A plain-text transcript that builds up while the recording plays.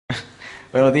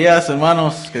Buenos días,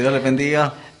 hermanos. Que Dios les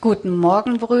bendiga. Guten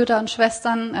Morgen, Brüder und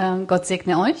Schwestern. Gott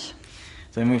segne euch.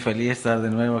 Estoy muy feliz de estar de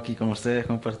nuevo aquí con ustedes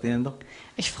compartiendo.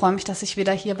 Ich freue mich, dass ich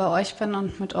wieder hier bei euch bin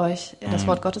und mit euch das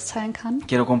Wort Gottes teilen kann.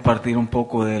 Quiero compartir un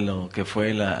poco de lo que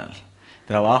fue el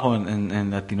trabajo en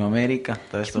Latinoamérica,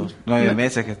 todos estos 9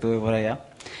 meses que estuve por allá.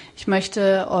 Ich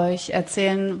möchte euch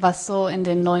erzählen, was so in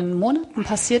den 9 Monaten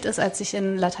passiert ist, als ich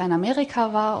in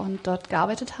Lateinamerika war und dort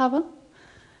gearbeitet habe.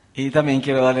 Y también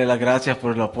quiero darle las gracias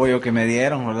por el apoyo que me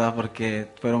dieron, ¿verdad? Porque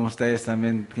fueron ustedes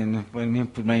también quienes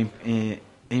me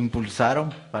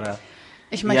impulsaron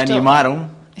y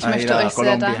animaron a ir a euch sehr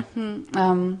Colombia.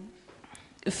 danken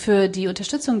für die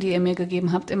Unterstützung, die ihr mir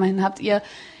gegeben habt. Immerhin habt ihr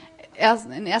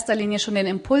in erster Linie schon den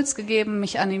Impuls gegeben,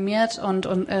 mich animiert und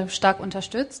stark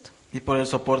unterstützt. Y por el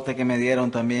soporte que me dieron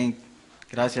también.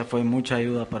 Gracias, fue mucha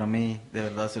ayuda para mí. De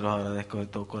verdad se los agradezco de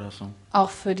todo corazón. Auch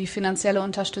für die finanzielle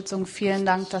Unterstützung vielen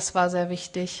Dank, das war sehr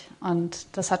wichtig und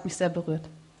das hat mich sehr berührt.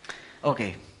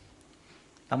 Okay.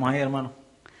 ¿Estamos ahí, hermano?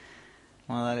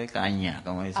 Vamos a darle caña,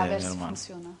 como dice A mi ver si hermano.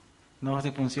 funciona. No,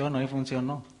 si funciona, ahí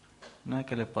funcionó. No es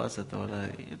que le pase todo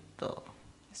todo.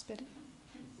 Espere.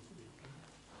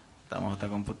 Estamos en esta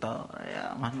computadora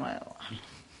ya más nueva.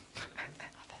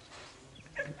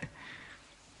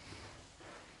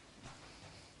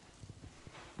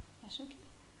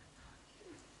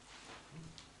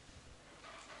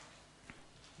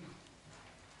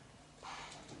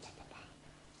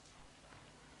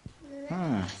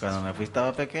 Cuando me fui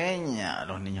estaba pequeña,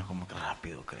 los niños como que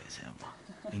rápido crecen,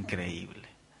 increíble.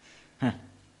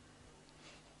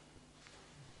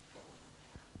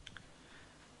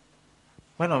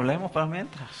 Bueno, hablemos para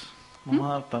mientras.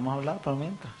 Vamos a hablar para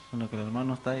mientras, en lo que el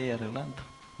hermano está ahí arreglando,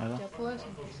 ¿verdad? ¿Ya puedes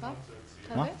empezar?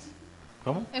 ¿Tal ¿No? vez?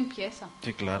 ¿Cómo? Empieza.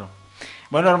 Sí, claro.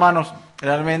 Bueno, hermanos,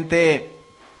 realmente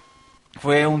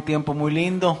fue un tiempo muy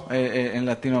lindo en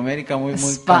Latinoamérica, muy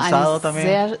Es war cansado eine también.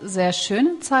 sehr, sehr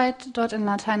schöne Zeit dort in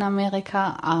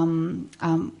Lateinamerika,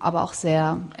 aber auch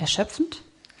sehr erschöpfend.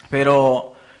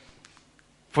 Pero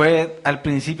al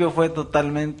principio fue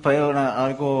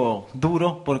algo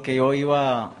duro porque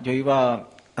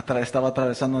estaba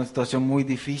atravesando una situación muy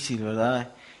difícil, ¿verdad?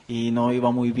 Y no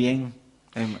iba muy bien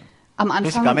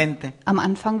físicamente. Am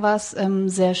Anfang war es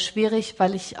sehr schwierig,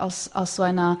 weil ich aus so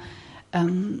einer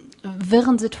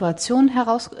wirren Situation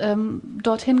heraus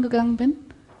dorthin gegangen bin.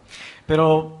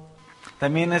 Pero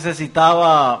también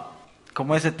necesitaba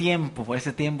como ese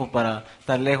tiempo para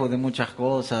estar lejos de muchas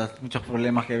cosas, muchos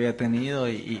problemas que había tenido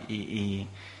y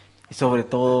sobre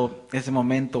todo ese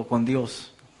momento con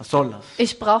Dios, a solas.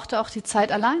 Ich brauchte auch die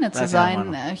Zeit, alleine zu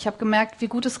sein. Ich habe gemerkt, wie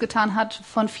gut es getan hat,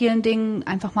 von vielen Dingen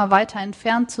einfach mal weiter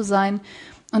entfernt zu sein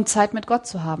und Zeit mit Gott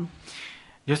zu haben.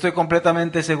 Yo estoy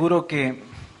completamente seguro que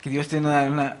Dios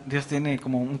tiene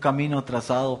como un camino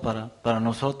trazado para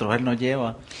nosotros. Él nos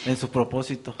lleva en sus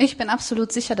propósitos. Ich bin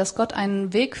absolut sicher, dass Gott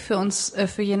einen Weg für uns,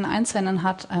 für jeden Einzelnen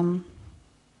hat,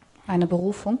 eine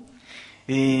Berufung.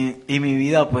 Y mi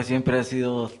vida pues siempre ha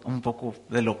sido un poco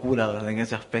de locura, ¿verdad? En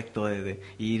ese aspecto de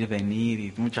ir, venir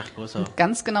y muchas cosas. Und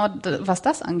ganz genau, was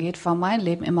das angeht, war mein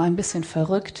Leben immer ein bisschen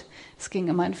verrückt. Es ging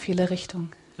immer in viele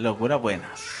Richtungen. Locura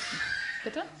buenas.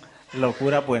 Bitte?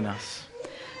 Locura buenas.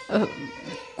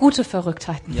 Gute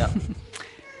Verrücktheiten. Ja.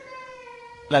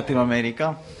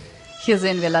 Latinoamérica. Hier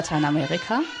sehen wir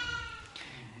Lateinamerika.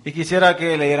 Y quisiera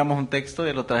que leyéramos un texto,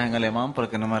 y lo traje en alemán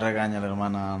porque no me regaña la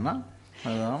hermana Ana,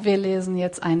 ¿verdad? Wir lesen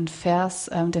jetzt einen Vers,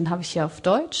 den habe ich hier auf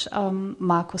Deutsch,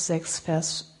 Markus 6,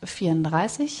 Vers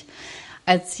 34.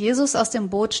 Als Jesus aus dem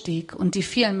Boot stieg und die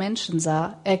vielen Menschen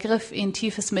sah, ergriff ihn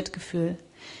tiefes Mitgefühl,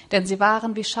 denn sie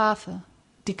waren wie Schafe,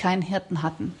 die keinen Hirten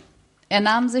hatten. Er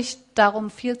nahm sich darum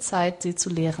viel Zeit, sie zu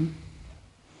lehren.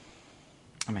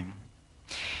 Amén.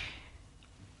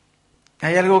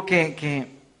 Hay algo que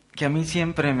a mí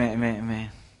siempre me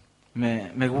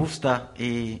gusta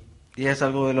y es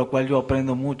algo de lo cual yo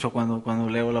aprendo mucho cuando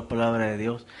leo la palabra de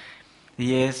Dios,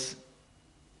 y es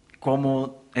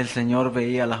cómo el Señor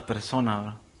veía a las personas,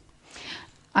 ¿verdad?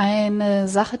 Eine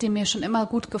Sache, die mir schon immer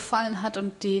gut gefallen hat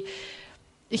und die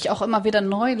ich auch immer wieder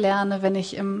neu lerne, wenn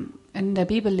ich in der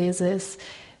Bibel lese, ist,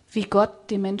 wie Gott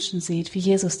die Menschen sieht, wie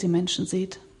Jesus die Menschen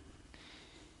sieht.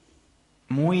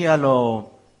 Muy a lo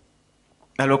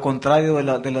contrario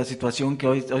de la situación que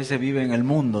hoy se vive en el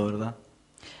mundo, ¿verdad?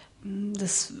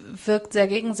 Das wirkt sehr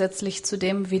gegensätzlich zu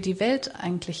dem, wie die Welt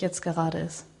eigentlich jetzt gerade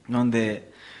ist.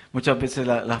 Donde muchas veces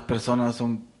las personas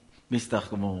son vistas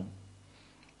como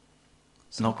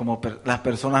las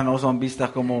personas no son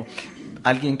vistas como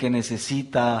alguien que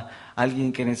necesita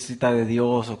de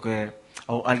Dios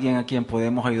o alguien a quien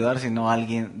podemos ayudar, sino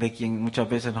alguien de quien muchas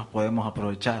veces nos podemos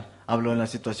aprovechar. Hablo en la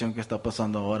situación que está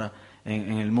pasando ahora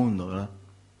en el mundo, ¿verdad?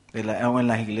 o en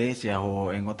las iglesias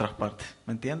o en otras partes.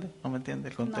 ¿Me entiende? ¿No me entiende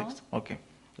el contexto? No. Ok,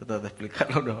 tratar de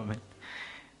explicarlo nuevamente.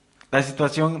 La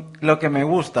situación, lo que me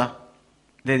gusta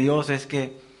de Dios es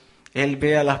que Él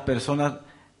ve a las personas,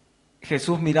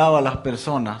 Jesús miraba a las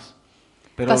personas,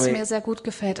 pero Was mir sehr gut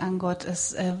gefällt an Gott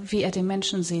ist, wie er die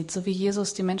Menschen sieht, so wie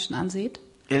Jesus die Menschen ansieht.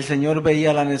 el Señor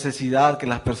veía la necesidad que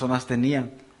las personas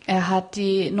tenían, Er hat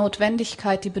die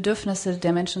Notwendigkeit, die Bedürfnisse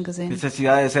der Menschen gesehen.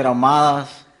 necesidad de ser amadas,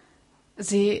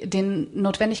 Die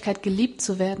Notwendigkeit, geliebt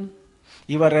zu werden.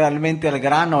 iba realmente al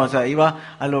grano, o sea, iba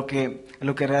a lo que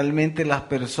realmente las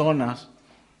personas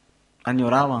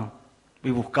añoraban y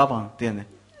buscaban, ¿entiendes?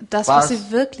 Das, Paz, was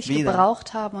sie wirklich vida.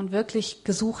 gebraucht haben und wirklich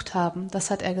gesucht haben, das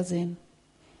hat er gesehen.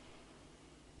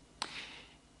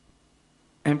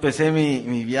 Empecé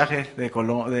mi viaje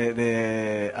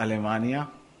de Alemania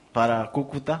para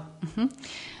Cúcuta.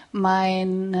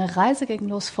 Meine Reise ging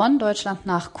los von Deutschland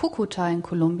nach Cúcuta in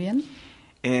Kolumbien.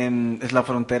 Es la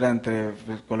frontera entre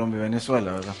Colombia y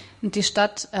Venezuela, ¿verdad? Und die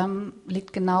Stadt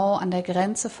liegt genau an der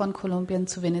Grenze von Kolumbien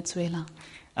zu Venezuela.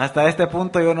 Hasta este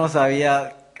punto yo no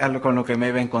sabía con lo que me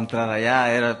iba a encontrar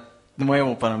allá, era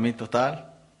nuevo para mí total.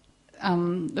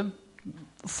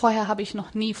 Vorher habe ich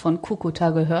noch nie von Cúcuta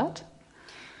gehört.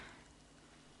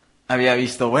 Había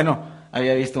visto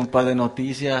un par de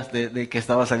noticias de que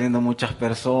estaba saliendo muchas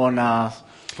personas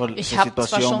por Ich la habe zwar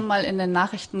schon situación. mal in den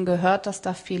Nachrichten gehört, dass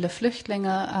da viele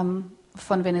Flüchtlinge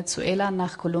von Venezuela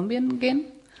nach Kolumbien gehen,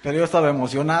 Pero yo estaba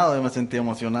emocionado, yo me sentía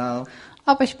emocionado.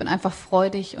 aber ich bin einfach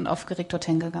freudig und aufgeregt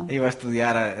dorthin gegangen. Iba a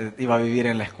estudiar, iba a vivir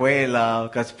en la escuela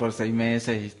casi por 6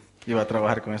 meses y iba a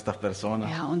trabajar con estas personas.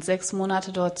 Ja, und 6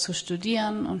 Monate dort zu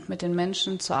studieren und mit den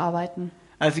Menschen zu arbeiten.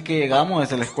 Así que llegamos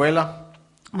desde la escuela.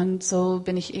 Und so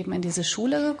bin ich eben in diese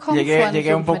Schule gekommen, Llegué von un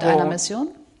Jugend mit poco. einer Mission.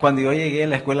 Cuando yo llegué,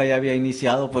 la escuela ya había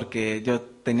iniciado porque yo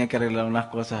tenía que arreglar unas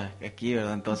cosas aquí,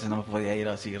 ¿verdad? Entonces no podía ir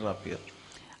así rápido.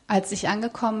 Als ich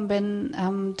angekommen bin,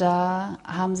 da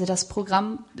haben sie das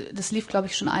Programm, das lief, glaube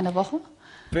ich, schon eine Woche.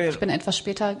 Pero, Ich bin etwas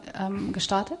später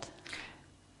gestartet.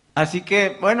 así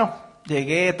que, bueno,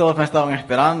 llegué, todos me estaban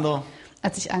esperando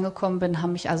Als ich angekommen bin,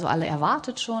 haben mich also alle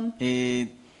erwartet schon. y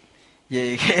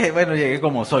llegué, bueno, llegué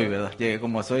como soy, ¿verdad? Llegué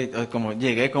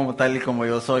como tal y como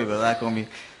yo soy, ¿verdad?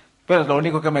 Pero lo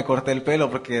único que me corté el pelo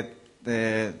porque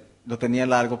lo tenía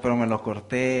largo, pero me lo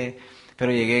corté.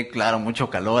 Pero llegué, claro, mucho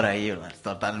calor ahí, ¿verdad?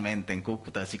 Totalmente en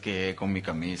Cúcuta, así que llegué con mi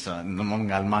camisa,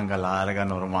 manga larga,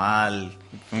 normal,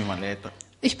 mi maleta.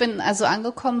 Ich bin also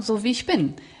angekommen, so wie ich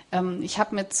bin. Ich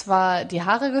habe mir zwar die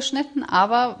Haare geschnitten,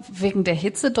 aber wegen der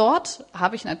Hitze dort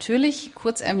habe ich natürlich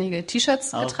kurzärmelige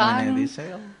T-Shirts Auch meine getragen. dice,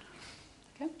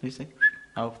 Okay. dice,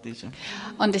 auch dice.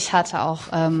 Und ich hatte auch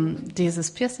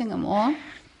dieses Piercing im Ohr.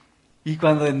 Y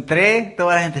cuando entré,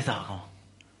 toda la gente estaba como,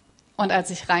 Und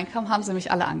als ich reinkam, haben sie mich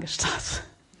alle angestarrt.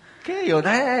 ¿qué? Yo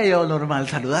normal,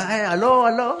 saludar, aló,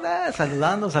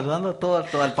 saludando a todo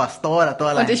al pastor, a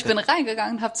toda la Und ich gente. bin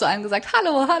reingegangen und habe zu allen gesagt,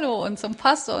 hallo, hallo, und zum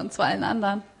Pastor und zu allen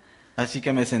anderen. Así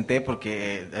que me senté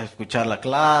porque escuchar la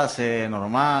clase,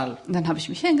 normal. Und dann habe ich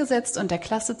mich hingesetzt und der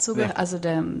Klasse zugehört, Ja. also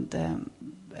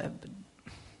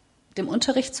dem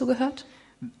Unterricht zugehört.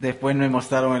 Después nos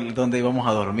mostraron dónde íbamos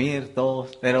a dormir todos.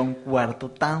 Era un cuarto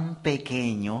tan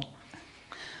pequeño.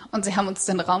 Und sie haben uns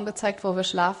den Raum gezeigt, wo wir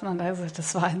schlafen. Und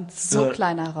das war ein so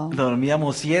kleiner Raum.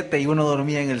 Dormíamos 7 y uno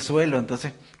dormía en el suelo.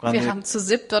 Entonces, Wir haben zu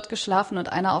 7 dort geschlafen und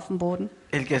einer auf dem Boden.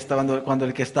 cuando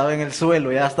el que estaba en el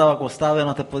suelo ya estaba acostado, ya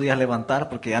no te podías levantar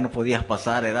porque ya no podías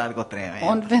pasar. Era algo tremendo.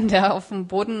 Und wenn der auf dem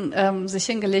Boden sich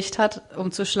hingelegt hat, um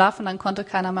zu schlafen, dann konnte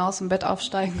keiner mehr aus dem Bett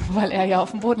aufsteigen, weil er ja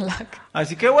auf dem Boden lag.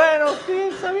 Así que bueno, sí,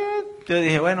 está bien. Yo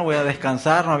dije, bueno, voy a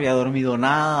descansar. No había dormido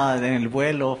nada en el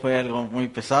vuelo. Fue algo muy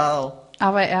pesado.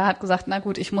 Aber er hat gesagt, na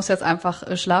gut, ich muss jetzt einfach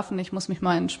schlafen, ich muss mich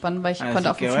mal entspannen, weil ich Así konnte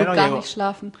auf dem que Flug bueno, gar llegó- nicht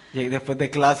schlafen. Después de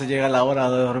clase llega la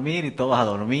hora de dormir y todos a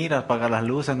dormir, apagar las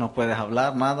luces, no puedes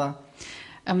hablar, nada.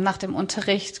 Nach dem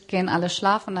Unterricht gehen alle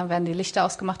schlafen, dann werden die Lichter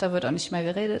ausgemacht, da wird auch nicht mehr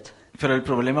geredet. Pero el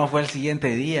problema fue el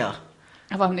siguiente día.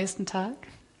 Aber am nächsten Tag,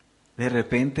 De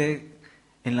repente,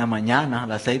 en la mañana, a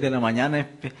las 6 de la mañana,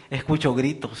 escucho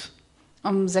gritos.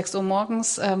 um 6 Uhr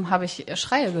morgens, habe ich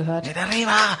Schreie gehört. ¡De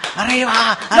arriba! ¡Arriba!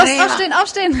 Los, ¡Arriba! aufstehen,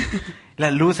 aufstehen!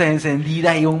 Las luces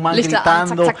encendidas y un man Lichter an,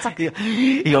 gritando. zack, zack, zack.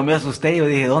 Y yo me asusté, yo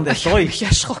dije, ¿dónde Ich habe estoy? mich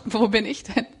erschrocken, wo bin ich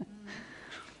denn?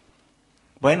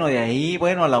 Bueno, de ahí,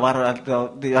 bueno,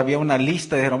 había una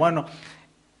lista, dijeron, bueno,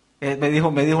 me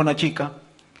dijo una chica,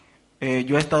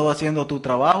 yo he estado haciendo tu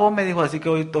trabajo, me dijo, así que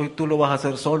hoy tú lo vas a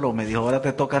hacer solo, me dijo, ahora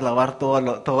te toca lavar todas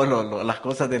las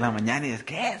cosas de la mañana, y es,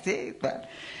 ¿qué? Sí, tal.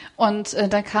 Und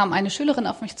dann kam eine Schülerin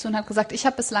auf mich zu und hat gesagt, ich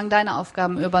habe bislang deine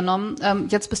Aufgaben übernommen.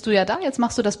 Jetzt bist du ja da, jetzt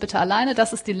machst du das bitte alleine.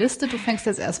 Das ist die Liste. Du fängst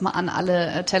jetzt erstmal an,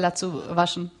 alle Teller zu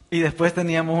waschen. Y después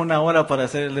teníamos una hora para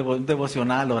hacer el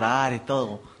devocional, orar y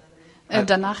todo.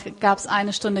 Danach gab es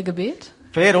eine Stunde Gebet.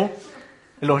 Pero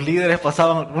los líderes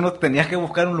pasaban, uno tenías que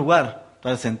buscar un lugar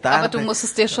para sentarte. Aber du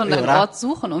musstest dir schon einen Ort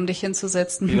suchen, um dich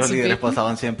hinzusetzen Y und los zu líderes beten.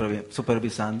 pasaban siempre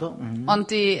supervisando. Und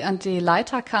die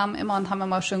Leiter kamen immer und haben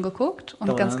immer schön geguckt und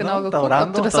Está ganz genau orando, está geguckt, ob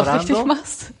orando, du das está auch richtig orando.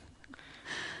 machst.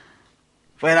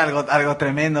 Fue algo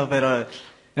tremendo, pero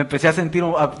me empecé a sentir,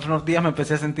 unos días me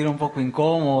empecé a sentir un poco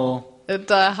incómodo.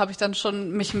 Da habe ich dann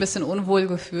schon mich ein bisschen unwohl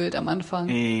gefühlt am Anfang.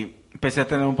 Y empecé a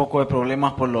tener un poco de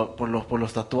problemas por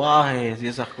los tatuajes y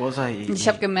esas cosas. Und ich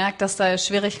habe gemerkt, dass da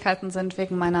Schwierigkeiten sind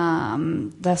wegen meiner,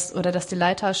 dass die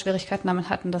Leiter Schwierigkeiten damit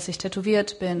hatten, dass ich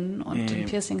tätowiert bin und ein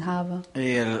Piercing habe.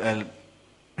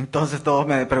 Entonces todos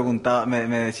me preguntaban, me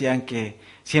decían que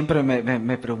siempre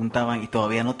me preguntaban, y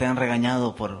todavía no te han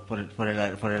regañado por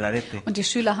el arete. Und die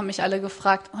Schüler haben mich alle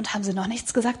gefragt, und haben sie noch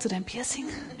nichts gesagt zu deinem Piercing?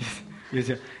 Y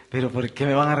decía, pero ¿por qué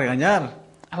me van a regañar?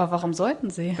 Aber warum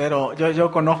sollten sie? Pero yo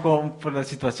conozco por la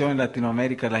situación en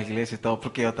Latinoamérica, las iglesias y todo,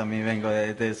 porque yo también vengo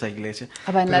de esa iglesia.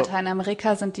 Aber in Pero-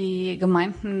 Lateinamerika sind die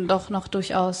Gemeinden doch noch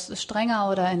durchaus strenger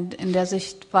oder in der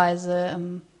Sichtweise,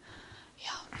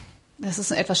 ja, das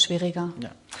ist etwas schwieriger.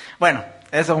 Ya. Bueno,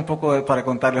 eso es un poco para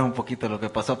contarles un poquito lo que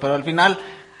pasó, pero al final,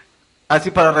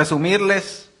 así para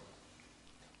resumirles,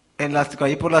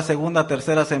 ahí por la segunda,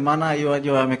 tercera semana yo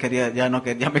ya me quería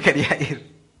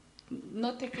ir.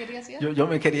 No te querías ir? Yo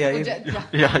me quería ir.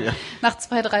 Und Ya. Nach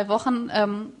 2-3 Wochen,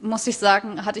 muss ich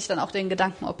sagen, hatte ich dann auch den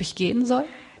Gedanken, ob ich gehen soll.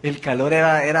 El calor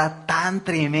era tan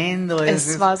tremendo,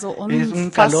 Es war so es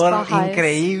un calor unfassbar heiß.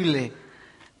 increíble.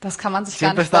 Das kann man sich gar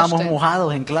Siempre nicht estábamos vorstellen.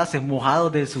 mojados en clases,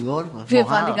 mojados del sudor. Wir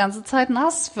waren die mojados. ganze Zeit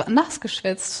nass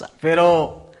geschwitzt.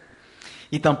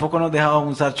 Y tampoco nos dejaban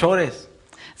usar chores.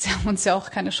 Sie haben uns ja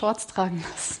auch keine Shorts tragen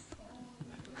lassen.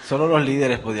 Solo los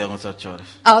líderes podían usar chores.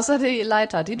 Außer die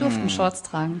Leiter, die durften Shorts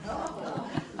tragen.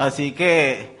 Así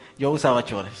que yo usaba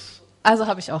chores. Also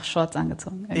habe ich auch Shorts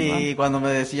angezogen. Irgendwann. Y cuando me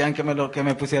decían que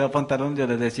me pusiera pantalón, yo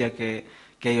les decía que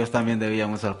ellos también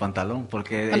debían usar pantalón.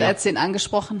 Porque Und als sie ihn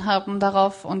angesprochen haben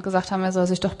darauf und gesagt haben, er soll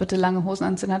sich doch bitte lange Hosen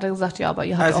anziehen, hat er gesagt, ja, aber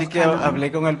ihr habt así auch que keine an.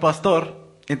 hablé con el pastor.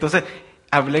 Entonces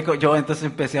entonces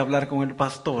empecé a hablar con el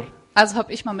pastor. Also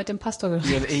habe ich mal mit dem Pastor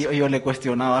gesprochen. Yo le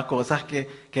cuestionaba cosas que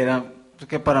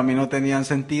para mí no tenían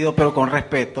sentido, pero con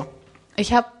respeto.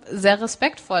 Ich habe sehr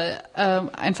respektvoll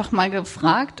einfach mal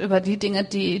gefragt über die Dinge,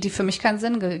 die für mich keinen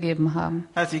Sinn gegeben haben.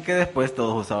 Así que después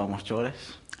todos usábamos chores.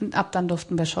 Und ab dann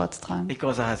durften wir Shorts tragen. Y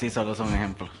cosas así solo son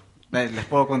ejemplos. Les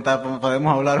puedo contar,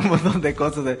 podemos hablar un montón de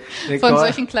cosas de Von todas-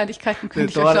 solchen Kleinigkeiten de,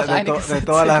 könnte ich euch todas noch las- einiges de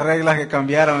todas las erzählen. reglas que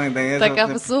cambiaron en Da eso. gab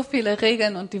es so viele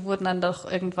Regeln und die wurden dann doch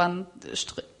irgendwann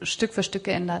Stück für Stück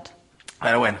geändert.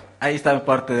 Pero bueno, ahí está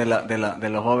parte de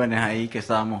los jóvenes ahí que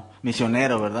estábamos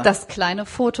misioneros, ¿verdad? Das kleine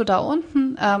Foto da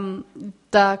unten,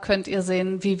 da könnt ihr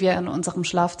sehen, wie wir in unserem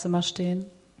Schlafzimmer stehen,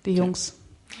 die Jungs.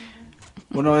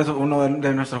 Uno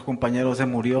de nuestros compañeros se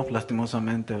murió,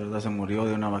 lastimosamente, ¿verdad? Se murió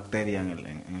de una bacteria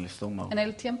en el estómago. En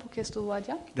el tiempo que estuvo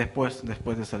allá. Después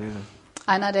de salir.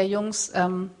 Einer der Jungs,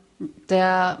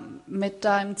 der mit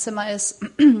da im Zimmer ist,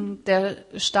 der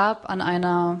starb an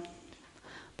einer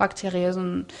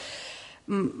bakteriösen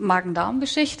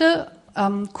Magen-Darm-Geschichte,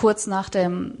 kurz nach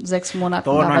dem 6 Monaten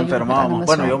Todos nos war Jugend mit einer enfermábamos.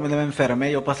 Bueno, yo Mission. me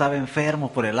enfermé, yo pasaba enfermo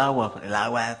por el agua. El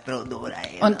agua es dura.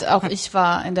 Und auch ich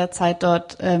war in der Zeit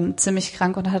dort ziemlich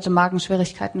krank und hatte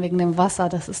Magenschwierigkeiten wegen dem Wasser.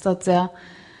 Das ist dort sehr,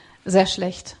 sehr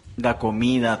schlecht. La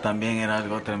comida también era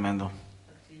algo tremendo.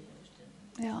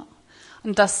 Ja.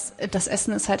 Und das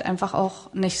Essen ist halt einfach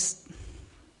auch nicht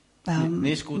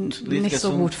Nicht gut, nicht nicht so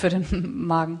gesund. gut für den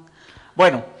Magen.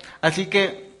 Bueno, así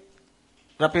que,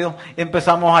 rápido,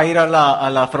 empezamos a ir a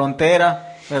la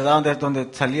frontera, ¿verdad? Donde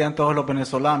salían todos los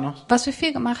venezolanos. Was wir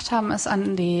viel gemacht haben, ist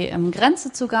an die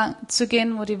Grenze zu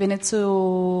gehen, wo die Me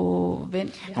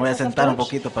voy a sentar un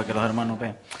poquito para que los hermanos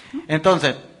vean.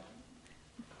 Entonces,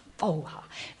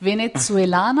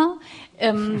 Venezuelaner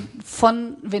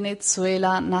von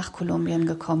Venezuela nach Kolumbien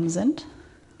gekommen sind.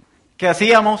 ¿qué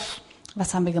hacíamos?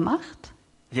 Was haben wir gemacht?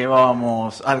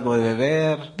 Llevábamos algo de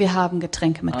beber, Wir haben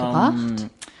Getränke mitgebracht.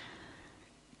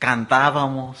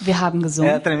 cantábamos. Wir haben Era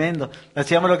gesungen. tremendo.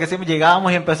 Hacíamos lo que hacíamos,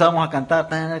 llegábamos y empezábamos a cantar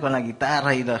con la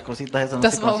guitarra y las cositas esas.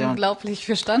 Das war unglaublich.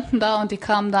 Wir standen da und die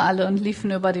kamen da alle und liefen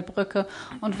über die Brücke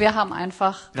und wir haben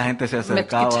einfach La gente se mit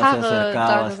acercaba, Gitarre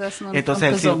da gesessen und Entonces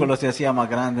el gesungen. círculo se hacía más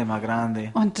grande, más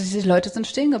grande. Und die Leute sind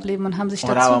stehen geblieben und haben sich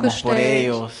dazu Orábamos por gestellt.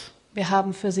 ellos. Wir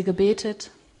haben für sie gebetet.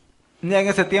 Ya en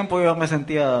ese tiempo yo me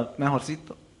sentía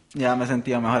mejorcito. Ya me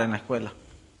sentía mejor en la escuela.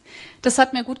 Das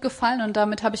hat mir gut gefallen und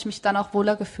damit habe ich mich dann auch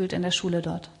wohler gefühlt in der Schule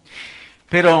dort.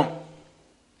 Pero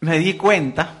me di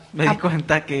cuenta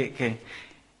que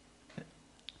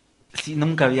sí,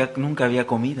 nunca había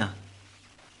comida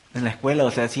en la escuela,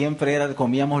 o sea,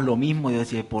 comíamos lo mismo y yo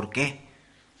decía, ¿por qué?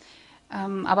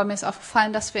 Aber mir ist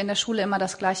aufgefallen, dass wir in der Schule immer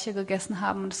das Gleiche gegessen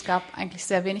haben und es gab eigentlich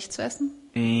sehr wenig zu essen.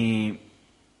 Y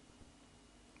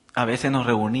a veces nos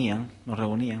reunían.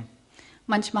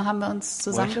 Manchmal haben wir uns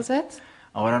zusammengesetzt.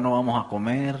 Ahora no vamos a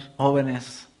comer,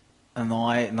 jóvenes, no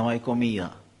hay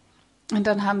comida. Und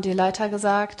dann haben die Leiter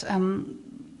gesagt,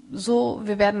 so,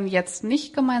 wir werden jetzt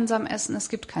nicht gemeinsam essen, es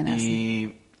gibt kein Essen.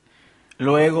 Y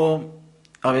luego,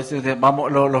 a veces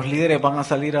los líderes van a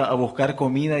salir a buscar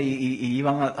comida y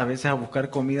iban a veces a buscar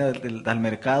comida al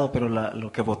mercado, pero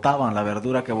lo que botaban, la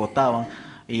verdura que botaban,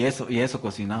 y eso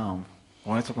cocinaban,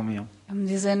 con eso comían.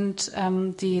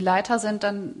 Die Leiter sind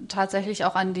dann tatsächlich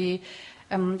auch an die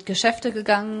Geschäfte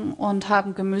gegangen und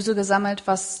haben Gemüse gesammelt,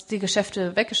 was die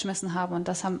Geschäfte weggeschmissen haben, und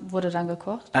das wurde dann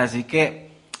gekocht. Así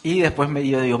que, y después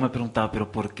yo me preguntaba, pero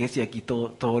 ¿por qué si aquí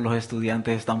todos los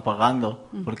estudiantes están pagando?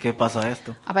 ¿Por qué pasa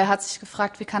esto? Aber er hat sich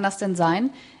gefragt, wie kann das denn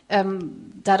sein,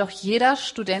 da doch jeder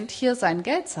Student hier sein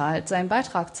Geld zahlt, seinen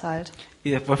Beitrag zahlt. Y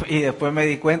después me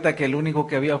di cuenta que el único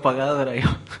que había pagado era yo.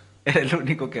 Era el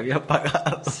único que había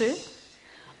pagado. Sí.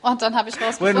 Und dann habe ich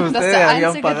rausgefunden, dass der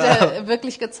Einzige, der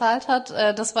wirklich gezahlt hat,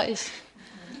 das war ich.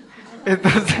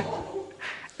 Entonces,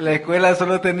 la escuela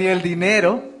solo tenía el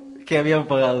dinero que habían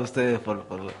pagado ustedes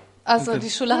Also die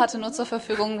Schule hatte nur zur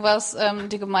Verfügung, was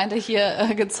die Gemeinde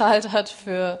hier gezahlt hat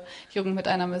für Jugend mit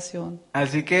einer Mission.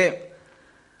 Así que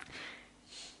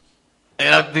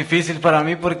era difícil para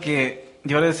mí porque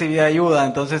yo recibía ayuda,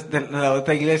 entonces de la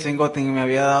otra iglesia en Göttingen me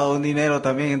había dado un dinero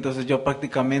también, entonces yo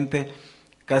prácticamente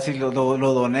casi lo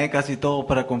doné, casi todo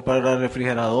para comprar la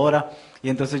refrigeradora, y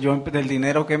entonces yo del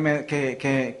dinero que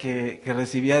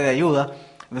recibía de ayuda,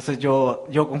 entonces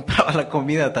yo compraba la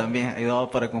comida también,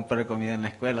 ayudaba para comprar comida en la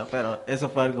escuela, pero eso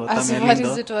fue algo también war lindo.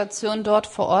 die Situation dort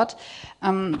vor Ort,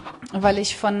 weil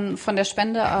ich von der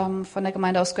Spende von der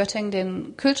Gemeinde aus Göttingen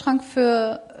den Kühlschrank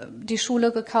für die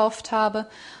Schule gekauft habe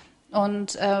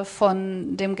und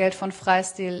von dem Geld von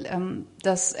Freistil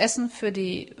das Essen für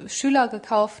die Schüler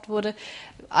gekauft wurde.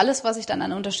 Alles, was ich dann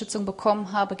an Unterstützung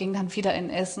bekommen habe, ging dann wieder in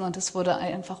Essen und es wurde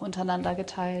einfach untereinander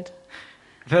geteilt.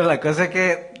 Pero la cosa es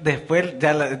que después,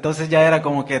 entonces ya era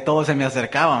como que todos se me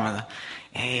acercaban, ¿verdad?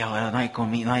 Ahora no hay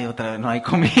comida otra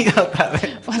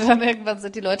vez. Und dann irgendwann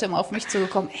sind die Leute immer auf mich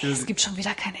zugekommen, es gibt schon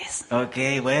wieder kein Essen.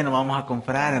 Okay, bueno, vamos a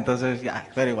comprar, entonces ya,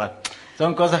 pero igual.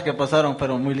 Son cosas que pasaron,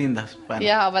 pero muy lindas. Bueno.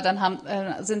 Ja, aber dann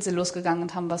sind sie losgegangen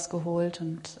und haben was geholt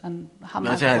und haben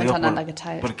einfach untereinander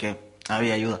geteilt. Porque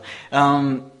había ayuda.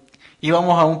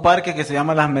 Íbamos a un parque que se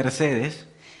llama Las Mercedes.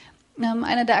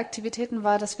 Eine der Aktivitäten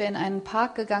war, dass wir in einen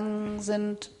Park gegangen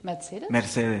sind.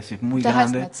 Mercedes, sí, muy Der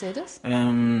heißt grande. Mercedes.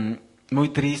 Muy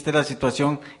triste la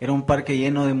situación. Era un parque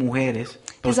lleno de mujeres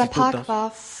Dieser prostitutas. Park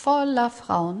war voller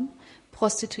Frauen,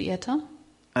 Prostituierte,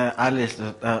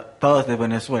 Todas de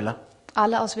Venezuela.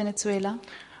 alle aus Venezuela.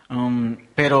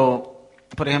 Pero,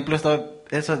 por ejemplo,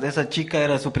 esa chica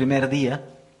era su primer día.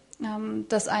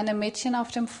 Das eine Mädchen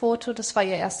auf dem Foto, das war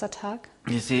ihr erster Tag.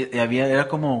 Y sí, era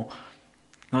como,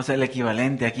 no sé el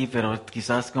equivalente aquí, pero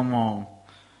quizás como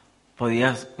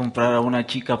podías comprar a una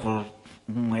chica por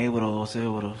 €1,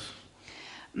 €2.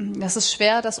 Das ist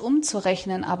schwer, das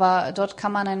umzurechnen, aber dort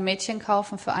kann man ein Mädchen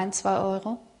kaufen für 1, 2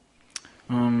 Euro.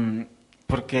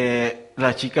 Porque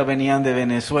las chicas venían de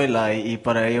Venezuela y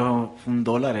para ellos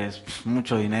 $1 es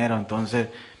mucho dinero, entonces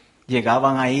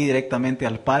llegaban ahí directamente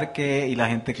al parque y la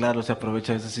gente, claro, se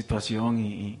aprovecha de esa situación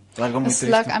y algo muy Es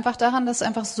lag triste. einfach daran, dass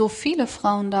einfach so viele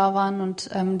Frauen da waren und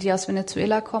die aus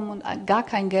Venezuela kommen und gar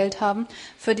kein Geld haben.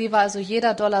 Für die war also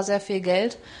jeder Dollar sehr viel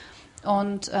Geld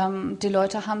und die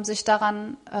Leute haben sich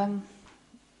daran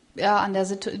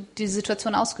die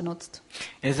Situation ausgenutzt.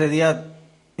 Ese día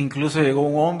incluso llegó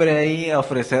un hombre ahí a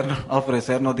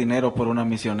ofrecernos dinero por una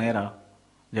misionera.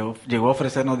 Llegó a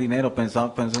ofrecernos dinero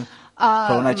pensando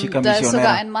por una chica Da ist sogar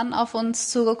misionera. ein Mann auf uns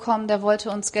zugekommen, der wollte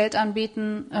uns Geld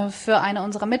anbieten für eine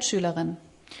unserer Mitschülerinnen.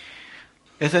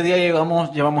 Ese día llevamos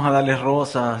a darles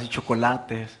rosas y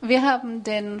chocolates Wir haben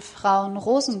den Frauen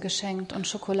Rosen geschenkt und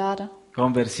Schokolade.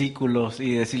 con versículos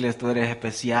y decirles tú eres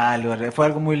especial. Fue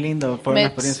algo muy lindo, fue una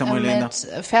experiencia muy linda.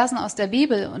 Mit Versen aus der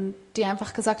Bibel und die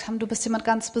einfach gesagt haben, du bist jemand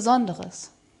ganz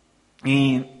Besonderes.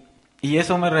 Y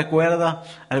eso me recuerda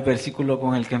al versículo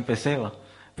con el que empecé, ¿va?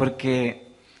 Porque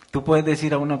tú puedes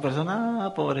decir a una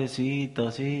persona,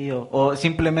 pobrecito, sí, o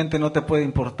simplemente no te puede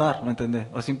importar, ¿me entiendes?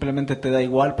 O simplemente te da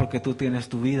igual porque tú tienes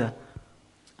tu vida.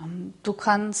 Du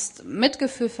kannst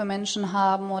Mitgefühl für Menschen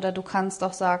haben oder du kannst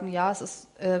auch sagen, ja, es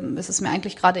ist mir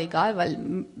eigentlich gerade egal,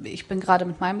 weil ich bin gerade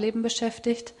mit meinem Leben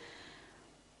beschäftigt.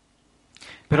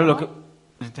 Pero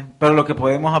lo que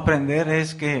podemos aprender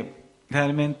es que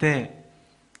realmente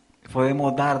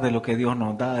podemos dar de lo que Dios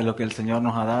nos da, de lo que el Señor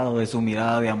nos ha dado, de su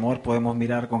mirada de amor. Podemos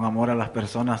mirar con amor a las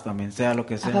personas también, sea lo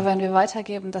que Aber sea. wenn wir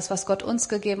weitergeben, das, was Gott uns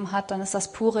gegeben hat, dann ist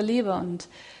das pure Liebe und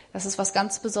das ist was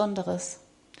ganz Besonderes.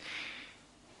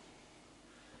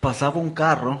 Pasaba un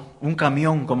carro, un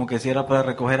camión, como que si era para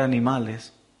recoger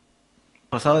animales.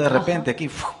 Pasaba de repente aquí,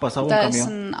 pasaba un Da ist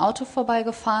camión. ein Auto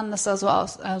vorbeigefahren, das sah so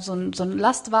aus, so ein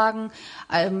Lastwagen,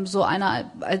 so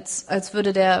einer, als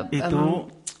würde der Y tú,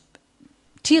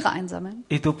 Tiere einsammeln.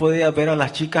 y tú podías ver a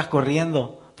las chicas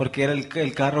corriendo, porque era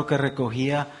el carro que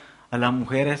recogía a las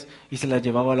mujeres y se las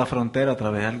llevaba a la frontera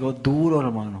otra vez. Algo duro,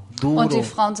 hermano, duro. Und die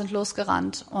Frauen sind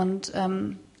losgerannt. Und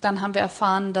dann haben wir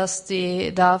erfahren, dass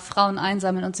die da Frauen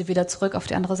einsammeln und sie wieder zurück auf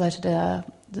die andere Seite der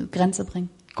Grenze bringen.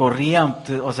 Corrían,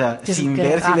 o sea, Die sin sind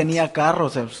ver si gerannt. venía carro, o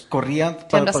sea, corrían haben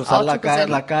para das cruzar Auto gesehen.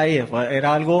 la calle.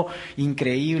 Era algo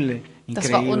increíble, Das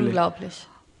war increíble. unglaublich.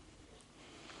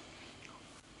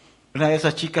 Una de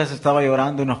esas chicas estaba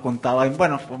llorando y nos contaba,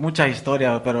 bueno, muchas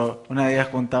historias, pero una de ellas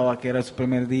contaba que era su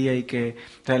primer día y que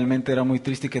realmente era muy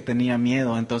triste y que tenía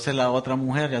miedo. Entonces la otra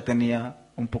mujer ya tenía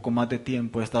un poco más de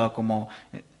tiempo, estaba como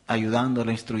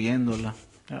ayudándola, instruyéndola.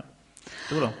 Ja,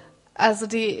 duro. Also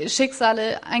die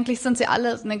Schicksale, eigentlich sind sie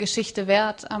alle eine Geschichte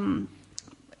wert.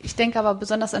 Ich denke aber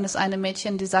besonders an das eine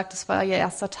Mädchen, die sagt, es war ihr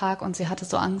erster Tag und sie hatte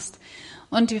so Angst.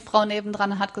 Und die Frau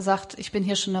nebendran hat gesagt, ich bin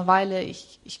hier schon eine Weile,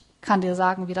 ich kann dir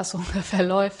sagen, wie das so ungefähr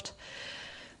läuft.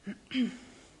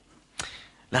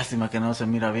 Lástima que no se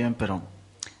mira bien, pero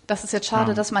Das ist jetzt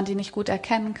schade, dass man die nicht gut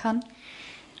erkennen kann.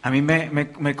 a mí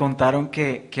me contaron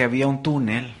que había un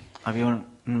túnel, había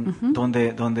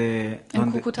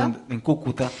 ¿En Cúcuta? en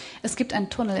Cúcuta. Es gibt einen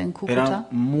Tunnel in Era Cúcuta.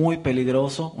 muy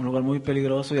peligroso, un lugar muy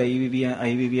peligroso y ahí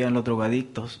vivían los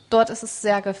drogadictos. Dort ist es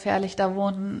sehr gefährlich, da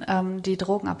wohnen die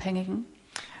Drogenabhängigen.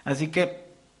 Así que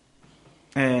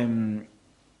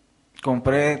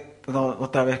compré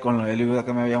otra vez con el libro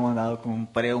que me habían mandado,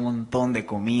 compré un montón de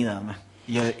comida. Man.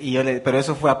 Pero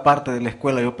eso fue aparte de la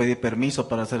escuela, yo pedí permiso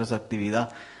para hacer esa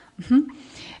actividad.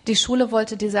 Die Schule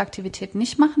wollte diese Aktivität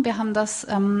nicht machen. Wir haben das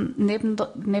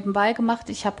nebenbei gemacht.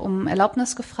 Ich habe um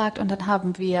Erlaubnis gefragt und dann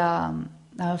haben wir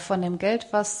von dem Geld,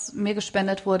 was mir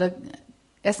gespendet wurde,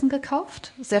 Essen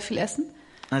gekauft. Sehr viel Essen.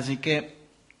 Así que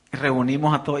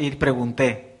reunimos a todos y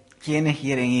pregunté, ¿quiénes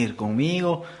quieren ir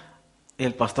conmigo?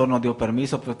 El pastor nos dio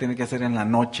permiso, pero tiene que ser en la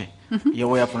noche. Y yo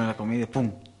voy a poner la comida y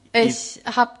pum. Ich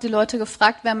habe die Leute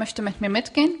gefragt, wer möchte mit mir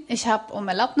mitgehen. Ich habe um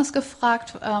Erlaubnis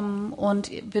gefragt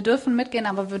und wir dürfen mitgehen,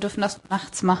 aber wir dürfen das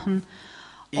nachts machen.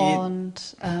 Und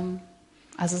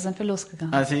also sind wir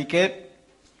losgegangen. Así que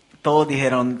todos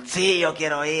dijeron, sí, yo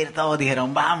quiero ir. Todos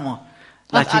dijeron, vamos.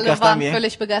 Las Und alle chicas waren también.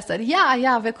 völlig begeistert.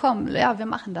 Ja, wir kommen. Ja, wir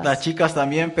machen das. Las chicas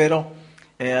también, pero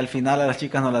al final a las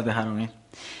chicas no las dejaron ir.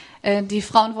 Die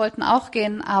Frauen wollten auch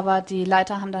gehen, aber die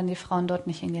Leiter haben dann die Frauen dort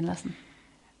nicht hingehen lassen.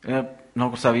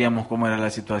 No sabíamos cómo era la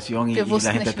situación y Wir la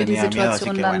wussten gente nicht, wie die tenía miedo, así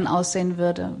Situation que dann bueno. aussehen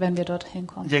würde, wenn wir dort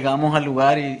hinkommen. Llegamos al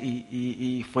lugar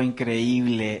y fue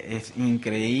increíble, es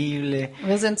increíble.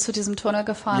 Wir sind zu diesem Tunnel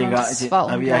gefahren und es war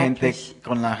Había gente unglaublich.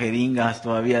 con las jeringas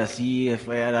todavía así,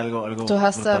 era algo Du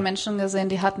hast da brutal. Menschen gesehen,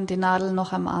 die hatten die Nadel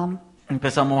noch am Arm.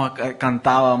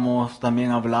 Cantábamos,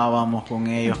 también hablábamos con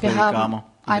ellos, Wir predicábamos,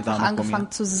 haben einfach dábamos comida.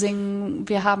 angefangen zu singen,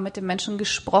 wir haben mit den Menschen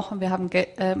gesprochen, wir haben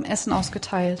Essen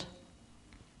ausgeteilt.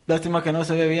 Lástima que no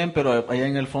se ve bien, pero allá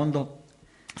en el fondo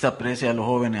se aprecia a los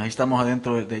jóvenes. Ahí estamos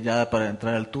adentro de ya para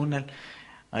entrar al túnel.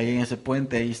 Ahí en ese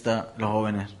puente, ahí están los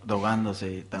jóvenes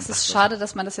drogándose y Es tantas ist cosas. schade,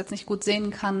 dass man das jetzt nicht gut sehen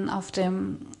kann auf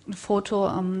dem Foto.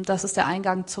 Das ist der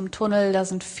Eingang zum Tunnel, da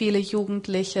sind viele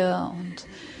Jugendliche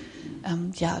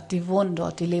und ja, die wohnen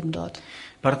dort, die leben dort.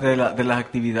 Parte de las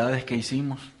actividades que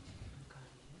hicimos.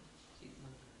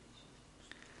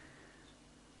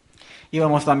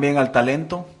 Íbamos también al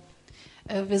Talento.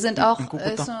 Wir sind auch En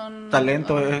Cúcuta. so ein,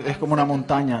 Talento es como una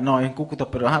montaña. No, en Cúcuta,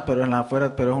 pero en la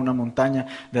afuera, pero es una montaña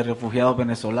de refugiados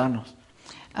venezolanos.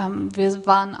 Wir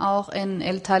waren auch in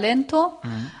El Talento.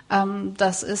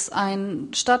 Das ist ein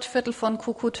Stadtviertel von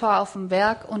Cúcuta auf dem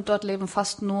Berg und dort leben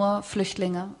fast nur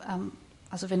Flüchtlinge,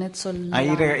 also Venezolaner. Ahí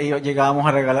llegábamos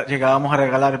a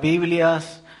regalar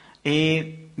Biblias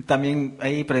y también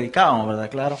ahí predicábamos, ¿verdad?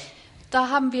 Claro. Da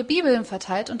haben wir Bibeln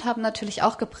verteilt und haben natürlich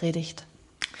auch gepredigt.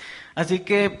 Así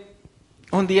que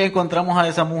un día encontramos a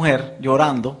esa mujer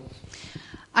llorando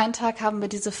Einen Tag haben wir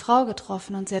diese Frau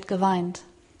getroffen und sie hat geweint.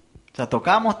 O sea,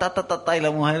 tocamos, y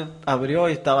la mujer abrió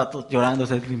y estaba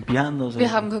llorándose, limpiándose.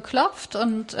 Wir haben geklopft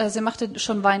und sie machte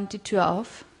schon weinend die Tür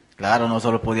auf. Claro, no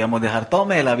solo podíamos dejar,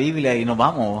 tome la Biblia y nos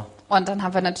vamos. Und dann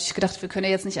haben wir natürlich gedacht, wir können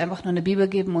ihr jetzt nicht einfach nur eine Bibel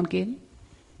geben und gehen.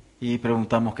 Y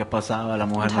preguntamos qué pasaba. La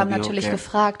mujer Und haben nos dijo natürlich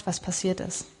gefragt, was passiert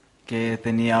ist. que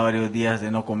tenía varios días de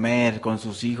no comer con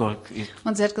sus hijos. Y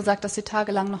Und sie hat gesagt, dass sie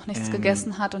tagelang noch nichts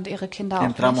gegessen hat und ihre Kinder auch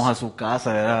entramos a nicht. su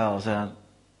casa, ¿verdad? O sea,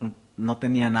 no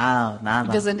tenía nada.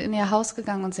 Wir sind in ihr Haus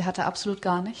gegangen und sie hatte absolut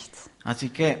gar nichts. Así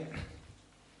que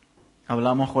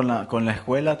hablamos con la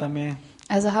escuela también.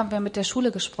 Also haben wir mit der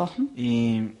Schule gesprochen.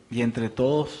 Y entre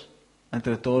todos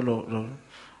los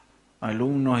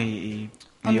alumnos y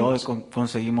hoy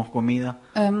conseguimos comida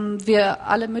Wir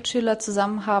alle Mitschüler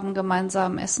zusammen haben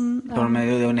gemeinsam Essen por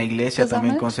medio de una iglesia,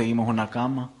 también gesammelt. conseguimos una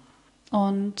cama.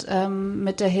 Und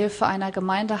mit der Hilfe einer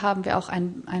Gemeinde haben wir auch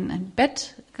ein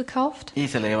Bett gekauft Y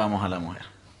se la llevamos a la mujer.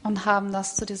 und haben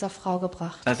das zu dieser Frau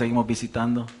gebracht La seguimos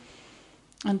visitando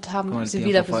und con haben el sie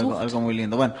wieder tiempo. Fue besucht. algo muy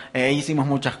lindo. Bueno, hicimos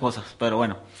muchas cosas, pero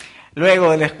bueno.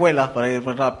 Luego de la escuela, para ir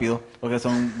rápido, porque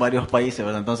son varios países,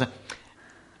 ¿verdad? Entonces,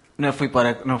 me fui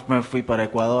para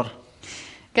Ecuador.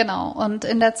 Genau, und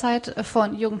in der Zeit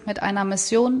von Jugend mit einer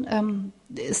Mission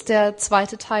ist der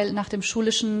zweite Teil nach dem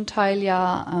schulischen Teil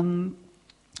ja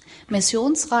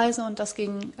Missionsreise und das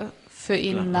ging für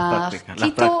ihn nach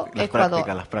Quito, Ecuador.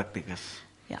 Las prácticas.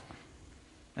 Ja.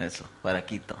 Eso, para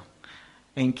Quito.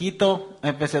 En Quito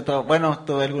empecé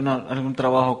tuve algún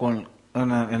trabajo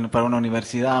para una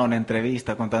universidad, una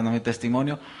entrevista contando mi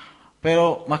testimonio,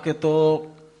 pero más que todo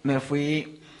me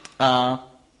fui a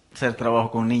hacer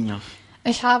trabajo con niños.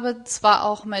 Ich habe zwar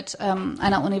auch mit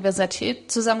einer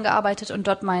Universität zusammengearbeitet und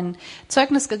dort mein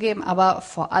Zeugnis gegeben, aber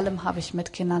vor allem habe ich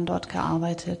mit Kindern dort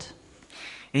gearbeitet.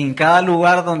 En cada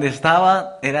lugar donde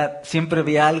estaba siempre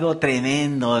había algo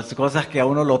tremendo, cosas que a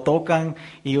uno lo tocan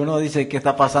y uno dice, ¿qué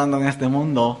está pasando en este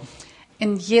mundo?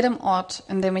 In jedem Ort,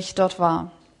 in dem ich dort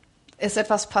war, ist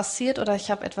etwas passiert oder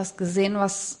ich habe etwas gesehen,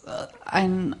 was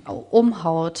einen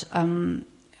umhaut, einen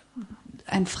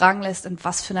fragen lässt, in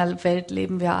was für einer Welt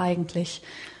leben wir eigentlich.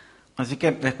 Así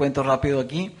que les cuento rápido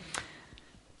aquí.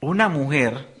 Una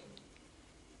mujer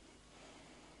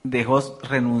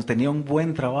tenía un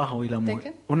buen trabajo y la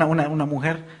mujer, una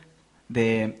mujer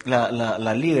de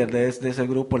la líder de ese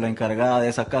grupo, la encargada de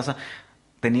esa casa,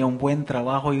 tenía un buen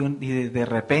trabajo y de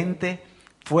repente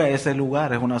fue a ese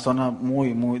lugar, es una zona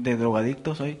muy de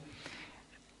drogadictos hoy,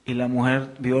 y la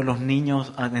mujer vio a los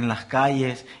niños en las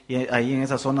calles y ahí en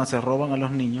esa zona se roban a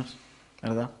los niños,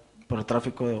 ¿verdad? Por el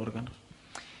tráfico de órganos.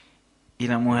 Y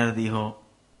la mujer dijo,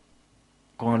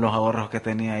 con los ahorros que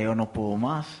tenía yo no puedo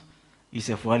más. Y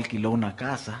se fue, alquiló una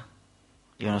casa.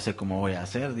 Yo no sé cómo voy a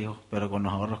hacer, dijo, pero con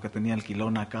los ahorros que tenía alquiló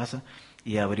una casa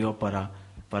y abrió para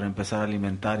empezar a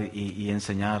alimentar y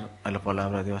enseñar a la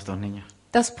palabra de Dios a estos niños.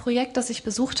 Das Projekt, das ich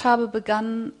besucht habe,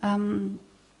 begann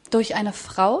durch eine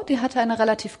Frau, die hatte eine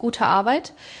relativ gute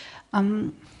Arbeit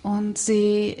und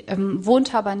sie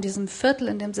wohnte aber in diesem Viertel,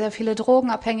 in dem sehr viele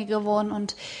Drogenabhängige wohnen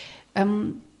und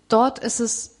dort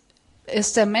ist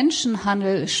der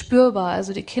Menschenhandel spürbar.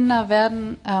 Also die Kinder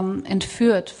werden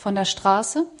entführt von der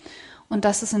Straße und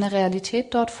das ist eine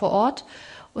Realität dort vor Ort.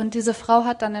 Und diese Frau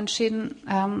hat dann entschieden,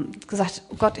 gesagt,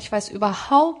 oh Gott, ich weiß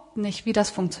überhaupt nicht, wie das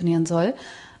funktionieren soll,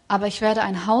 aber ich werde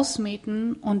ein Haus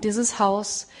mieten und dieses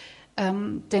Haus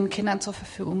den Kindern zur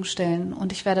Verfügung stellen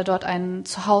und ich werde dort ein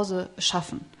Zuhause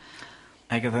schaffen.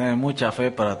 Hay que tener mucha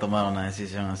fe para tomar una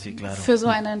decisión así, claro. Für so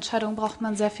eine Entscheidung braucht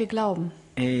man sehr viel Glauben.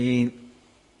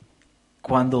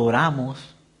 Cuando oramos,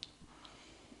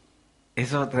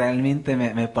 eso realmente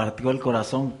me partió el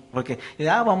corazón, porque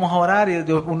vamos a orar y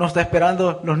uno está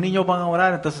esperando, los niños van a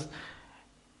orar, entonces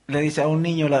le dice a un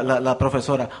niño la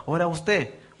profesora, ora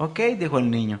usted, ok, dijo el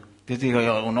niño. Yo digo,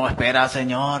 uno espera,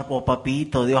 Señor,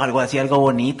 papito, Dios, algo así, algo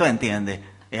bonito, ¿entiende?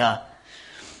 Ja.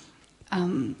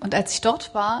 Und als ich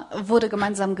dort war, wurde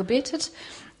gemeinsam gebetet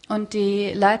und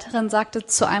die Leiterin sagte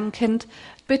zu einem Kind,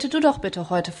 bete du doch bitte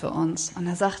heute für uns. Und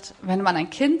er sagt, wenn man ein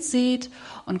Kind sieht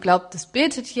und glaubt, es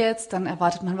betet jetzt, dann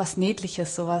erwartet man was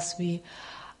Niedliches, sowas wie,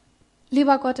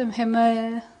 lieber Gott im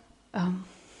Himmel,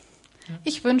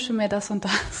 ich wünsche mir das und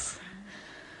das.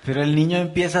 Pero el niño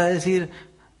empieza a decir,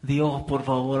 Dios, por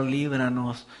favor,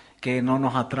 líbranos, que no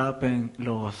nos atrapen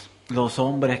los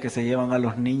hombres que se llevan a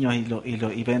los niños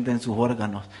y venden sus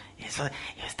órganos.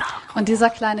 Und dieser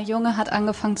kleine Junge hat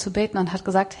angefangen zu beten und hat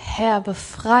gesagt, Herr,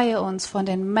 befreie uns von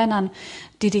den Männern,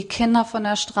 die die Kinder von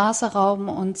der Straße rauben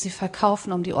und sie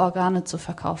verkaufen, um die Organe zu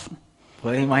verkaufen.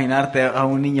 Puedes imaginarte a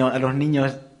los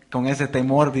niños con ese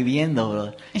temor viviendo,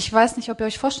 bro. Ich weiß nicht, ob ihr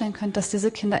euch vorstellen könnt, dass diese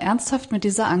Kinder ernsthaft mit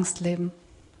dieser Angst leben.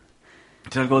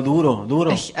 Es algo duro,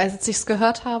 duro. Als ich es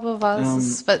gehört habe,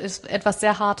 es ist etwas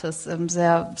sehr Hartes,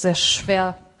 sehr, sehr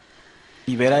schwer.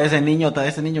 Y ver a ese niño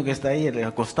que está ahí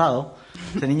acostado,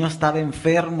 ese niño estaba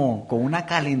enfermo, con una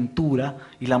calentura,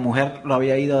 y la mujer lo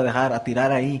había ido a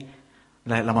tirar ahí,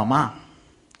 la mamá.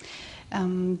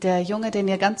 Der Junge, den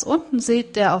ihr ganz unten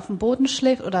seht, der auf dem Boden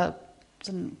schläft, oder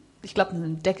ich glaube,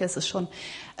 eine Decke ist es schon,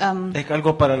 Es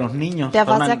algo para los niños. der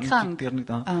war sehr krank.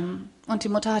 Und die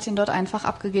Mutter hat ihn dort einfach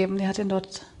abgegeben, die hat ihn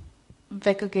dort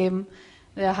weggegeben.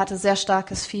 Er hatte sehr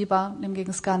starkes Fieber, dem ging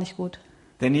es gar nicht gut.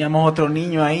 Teníamos otro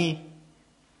niño ahí,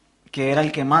 que era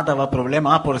el que más daba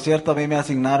problemas. Por cierto, a mí me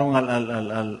asignaron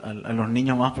a los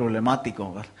niños más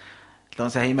problemáticos, ¿verdad?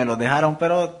 Entonces ahí me los dejaron,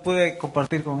 pero pude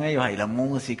compartir con ellos. Ahí la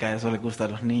música, eso les gusta a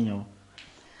los niños.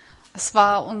 Es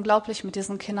war unglaublich, mit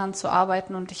diesen Kindern zu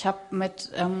arbeiten, und ich habe mit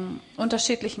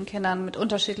unterschiedlichen Kindern, mit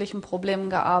unterschiedlichen Problemen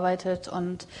gearbeitet,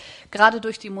 und gerade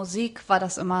durch die Musik war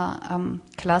das immer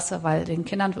klasse, weil den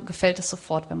Kindern gefällt es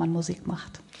sofort, wenn man Musik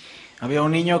macht. Había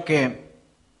un niño que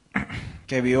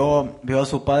vio a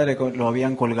su padre, lo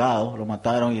habían colgado, lo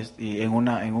mataron, y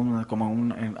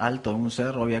en alto, en un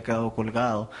cerro, había quedado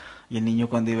colgado, y el niño,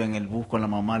 cuando iba en el bus con la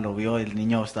mamá, lo vio, y el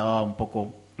niño estaba un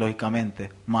poco,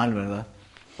 lógicamente, mal, ¿verdad?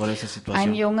 Por esa situación.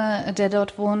 Ein Junge, der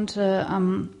dort wohnte,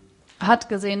 hat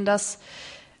gesehen, dass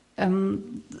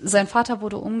sein Vater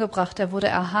wurde umgebracht, er wurde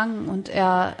erhangen, und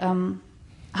er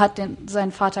hat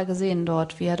seinen Vater gesehen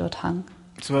dort, wie er dort hang.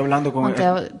 Estuve hablando con Und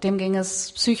dem ging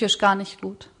es psychisch gar nicht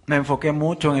gut. Me enfoqué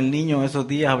mucho en el niño en esos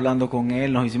días, hablando con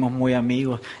él, nos hicimos muy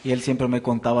amigos, y él siempre me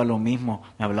contaba lo mismo,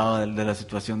 me hablaba de la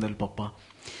situación del papá,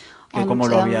 que cómo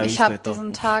lo había Ich visto habe y todo.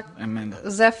 diesen Tag Tremendo.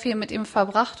 sehr viel mit ihm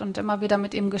verbracht und immer wieder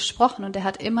mit ihm gesprochen, und er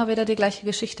hat immer wieder die gleiche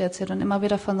Geschichte erzählt und immer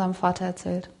wieder von seinem Vater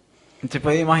erzählt. Se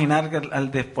puede imaginar que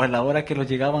después, a la hora que los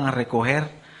llegaban a recoger,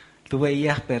 tú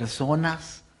veías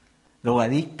personas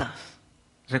drogadictas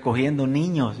recogiendo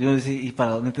niños. Yo decía, ¿y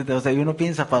para dónde? O sea, y uno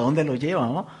piensa, ¿para dónde los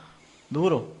llevan, no?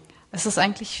 Duro. Es ist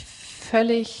eigentlich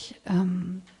völlig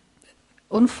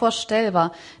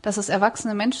unvorstellbar, dass es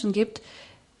erwachsene Menschen gibt,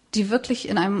 die wirklich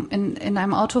in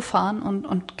einem Auto fahren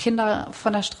und Kinder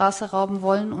von der Straße rauben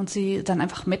wollen und sie dann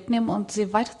einfach mitnehmen und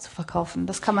sie weiter zu verkaufen.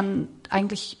 Das kann man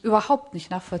eigentlich überhaupt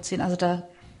nicht nachvollziehen. Also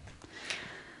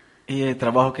Y el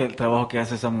trabajo que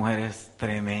hace esa mujer es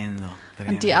tremendo.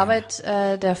 Und die Arbeit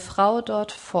der Frau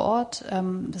dort vor Ort,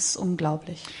 das ist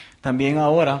unglaublich. También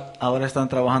ahora están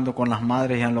trabajando con las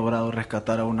madres y han logrado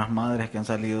rescatar a unas madres que han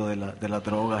salido de las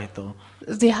drogas y todo.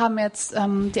 Sie haben jetzt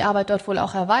die Arbeit dort wohl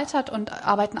auch erweitert und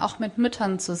arbeiten auch mit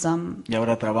Müttern zusammen. Y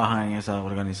ahora trabajan en esa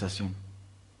organización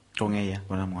con ella,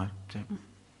 con la mujer. Sí.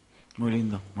 Muy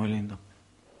lindo, muy lindo.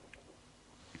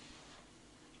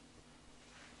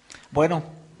 Bueno,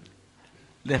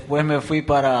 después me fui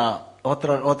para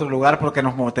otro lugar porque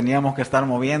nos teníamos que estar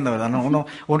moviendo, ¿verdad? No,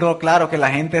 uno, claro que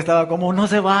la gente estaba como, no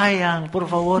se vayan, por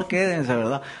favor, quédense,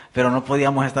 ¿verdad? Pero no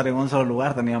podíamos estar en un solo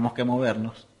lugar, teníamos que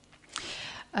movernos.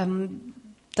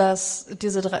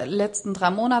 Diese letzten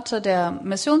 3 Monate der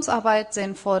Missionsarbeit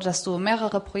sehen vor, dass du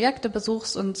mehrere Projekte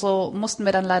besuchst, und so mussten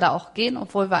wir dann leider auch gehen,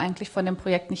 obwohl wir eigentlich von dem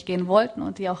Projekt nicht gehen wollten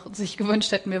und die auch sich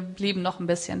gewünscht hätten, wir blieben noch ein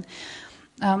bisschen.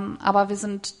 Aber wir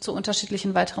sind zu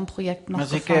unterschiedlichen weiteren Projekten noch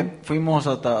Así gefahren. que fuimos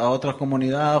a otras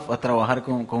comunidades a trabajar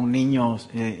con niños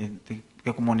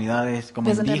de comunidades como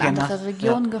Wir sind in indígenas. andere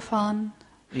Regionen gefahren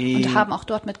und haben auch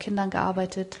dort mit Kindern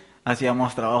gearbeitet.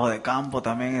 Hacíamos trabajo de campo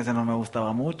también, ese no me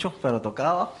gustaba mucho, pero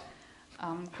tocaba.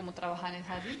 Como trabajar en el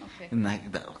jardín, okay. En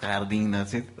jardín,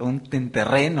 así, en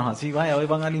terrenos, así, vaya, hoy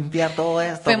van a limpiar todo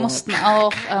esto. Wir mussten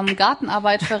auch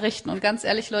Gartenarbeit verrichten, und ganz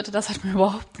ehrlich, Leute, das hat mir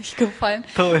überhaupt nicht gefallen.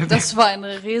 Das war ein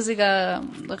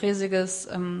riesiges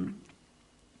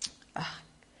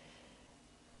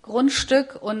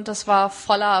Grundstück, und das war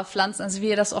voller Pflanzen. Also wie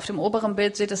ihr das auf dem oberen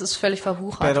Bild seht, das ist völlig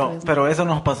verwuchert gewesen. Pero eso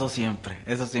nos pasó siempre,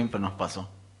 eso siempre nos pasó.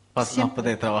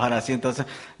 De trabajar así, entonces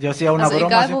yo hacía una also broma.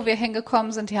 Egal, wo wir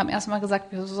hingekommen sind, die haben erstmal gesagt,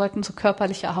 wir sollten so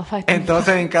körperliche Arbeit machen.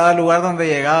 Entonces en cada lugar donde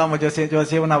llegábamos, yo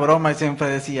hacía una broma y siempre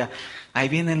decía, ahí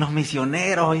vienen los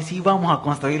misioneros, y sí vamos a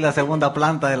construir la segunda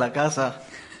planta de la casa.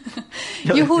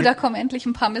 Juhu, da kommen endlich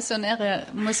ein paar Missionare,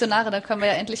 da können wir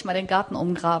ja endlich mal den Garten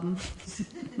umgraben.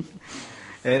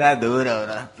 Era duro,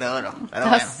 ¿verdad? Duro.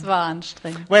 Das war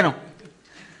anstrengend. Bueno,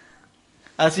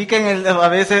 así que a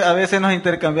veces nos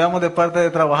intercambiamos de parte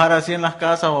de trabajar así en las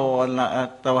casas o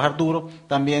a trabajar duro.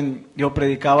 También yo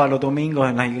predicaba los domingos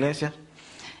en las iglesias.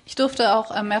 Ich durfte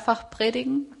auch mehrfach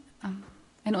predigen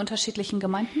in unterschiedlichen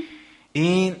Gemeinden.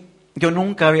 Y yo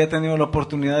nunca había tenido la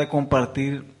oportunidad de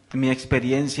compartir mi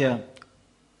experiencia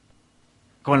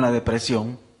con la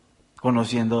depresión,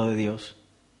 conociendo de Dios.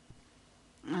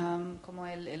 Como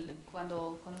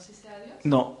cuando conociste a Dios.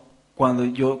 No,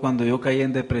 cuando yo caí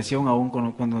en depresión, aún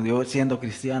cuando yo siendo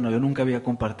cristiano, yo nunca había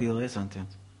compartido eso,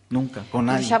 ¿entiendes? Nunca, con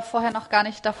Und ich nadie. habe vorher noch gar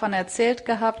nicht davon erzählt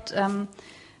gehabt,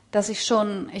 dass ich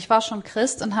war schon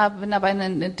Christ und bin aber in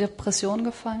eine Depression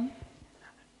gefallen.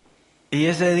 Y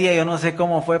ese día yo no sé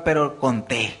cómo fue, pero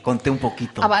conté un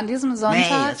poquito. Aber an diesem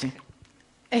Sonntag, Así.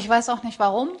 ich weiß auch nicht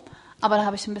warum, aber da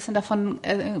habe ich ein bisschen davon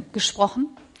gesprochen.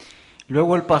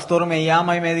 Luego el pastor me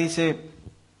llama y me dice,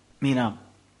 mira,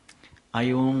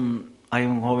 hay un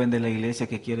joven de la iglesia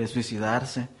que quiere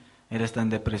suicidarse, él está en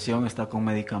depresión, está con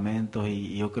medicamentos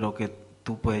y yo creo que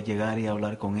tú puedes llegar y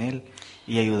hablar con él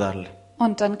y ayudarle.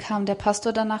 Und dann kam der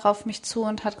Pastor danach auf mich zu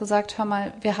und hat gesagt, hör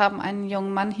mal, wir haben einen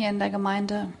jungen Mann hier in der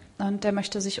Gemeinde und der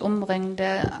möchte sich umbringen,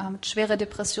 der hat schwere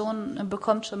Depressionen,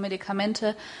 bekommt schon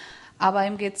Medikamente, aber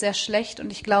ihm geht sehr schlecht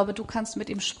und ich glaube, du kannst mit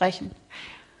ihm sprechen.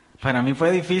 Para mí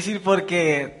fue difícil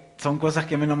porque son cosas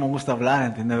que a mí no me gusta hablar,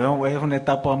 ¿entiendes? Es una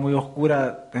etapa muy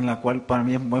oscura en la cual para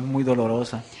mí es muy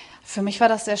dolorosa. Für mich war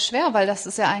das sehr schwer, weil das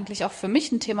ist ja eigentlich auch für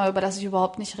mich ein Thema, über das ich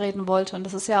überhaupt nicht reden wollte. Und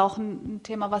das ist ja auch ein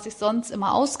Thema, was ich sonst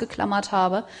immer ausgeklammert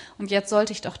habe. Und jetzt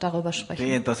sollte ich doch darüber sprechen.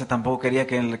 Sí, entonces tampoco quería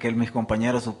que mis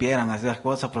compañeros supieran esas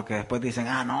cosas porque después dicen,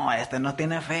 no, este no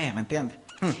tiene fe, ¿me entiendes?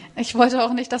 Ich wollte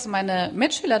auch nicht, dass meine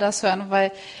Mitschüler das hören,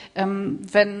 weil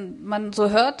wenn man so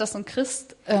hört, dass ein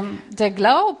Christ, der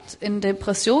glaubt, in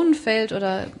Depressionen fällt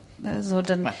oder so,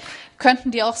 dann könnten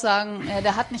die auch sagen,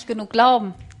 der hat nicht genug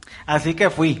Glauben. Así que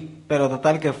fui, pero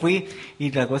total que fui y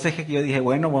la cosa es que yo dije,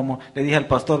 bueno, le dije al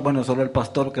pastor, bueno, solo el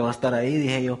pastor que va a estar ahí,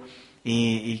 dije yo,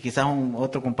 y quizás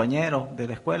otro compañero de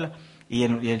la escuela y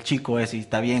el chico ese, y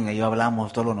está bien, ahí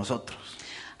hablamos solo nosotros.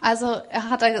 Also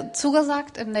hat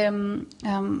zugesagt in dem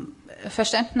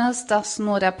Verständnis, dass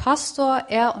nur der Pastor,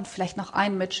 er und vielleicht noch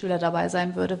ein Mitschüler dabei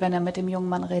sein würde, wenn er mit dem jungen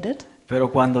Mann redet.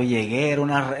 Pero cuando llegué,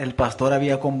 el pastor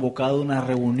había convocado una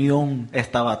reunión,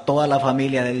 estaba toda la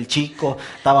familia del chico,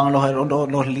 estaban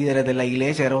los líderes de la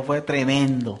iglesia, pero fue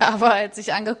tremendo. Aber als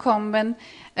ich angekommen bin,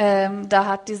 da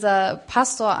hat dieser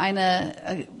Pastor eine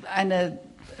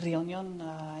Reunion,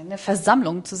 eine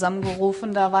Versammlung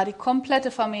zusammengerufen. Da war die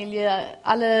komplette Familie,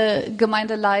 alle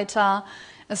Gemeindeleiter.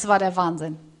 Es war der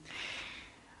Wahnsinn.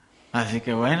 Así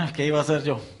que bueno, ¿qué iba a hacer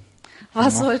yo?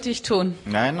 Was sollte ich tun?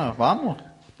 Bueno, vamos.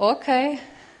 Okay.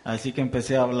 Así que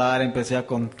empecé a hablar, empecé a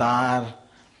contar.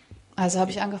 Also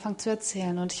habe ich angefangen zu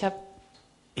erzählen und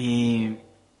y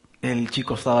el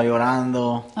chico estaba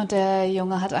llorando. Und der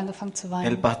Junge hat angefangen zu weinen.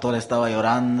 El pastor estaba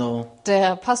llorando.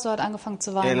 Der Pastor hat angefangen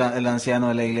zu weinen. El anciano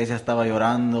de la iglesia estaba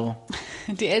llorando.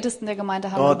 Die Ältesten der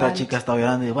Gemeinde haben Otra geweint. chica estaba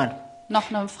llorando y bueno.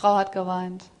 Noch eine Frau hat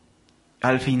geweint.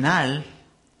 Al final,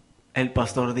 el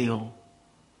pastor dijo,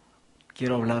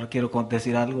 quiero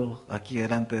decir algo aquí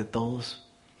delante de todos.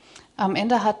 Am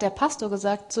Ende hat der Pastor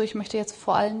gesagt, so, ich möchte jetzt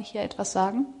vor allen hier etwas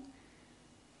sagen.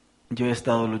 Yo he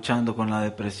estado luchando con la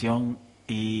depresión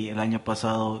y el año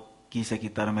pasado quise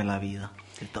quitarme la vida.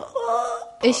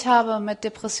 Ich habe mit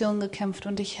Depressionen gekämpft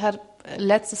und ich habe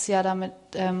letztes Jahr damit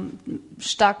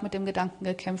stark mit dem Gedanken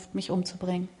gekämpft, mich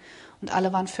umzubringen. Und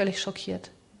alle waren völlig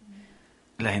schockiert.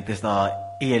 La gente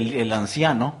estaba y el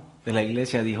anciano de la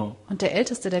iglesia dijo. Und der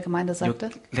Älteste der Gemeinde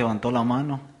sagte. Levantó la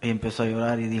mano y empezó a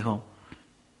llorar y dijo.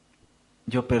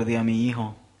 Yo perdí a mi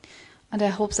hijo. Und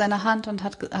er hob seine Hand und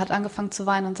hat angefangen zu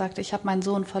weinen und sagte, ich habe meinen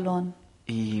Sohn verloren.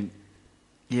 Y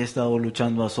he estado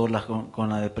luchando a solas con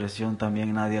la depresión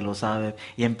también, nadie lo sabe.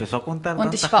 Y empezó a contar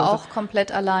und ich war auch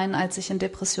komplett allein, als ich in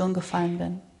Depression gefallen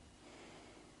bin.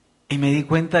 Y me di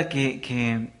cuenta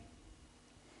que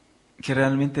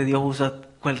realmente Dios usa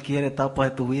cualquier etapa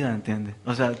de tu vida, ¿entiendes?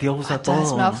 O sea, Dios usa todo. Da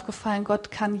ist mir aufgefallen,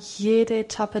 Gott kann jede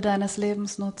Etappe deines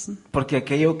Lebens nutzen. Porque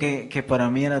aquello que para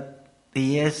mí era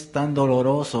y es tan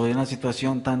doloroso, es una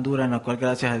situación tan dura en la cual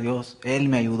gracias a Dios, Él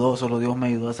me ayudó, solo Dios me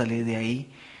ayudó a salir de ahí.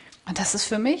 Und das ist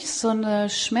für mich so eine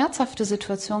schmerzhafte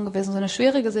Situation gewesen, so eine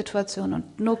schwierige Situation.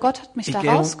 Und nur Gott hat mich da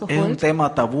rausgeholt. Es un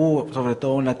tema tabú, sobre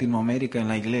todo en Latinoamérica, en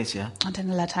la iglesia. Und in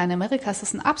Lateinamerika ist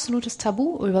es ein absolutes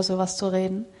Tabu, über sowas zu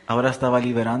reden. Ahora estaba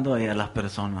liberando a las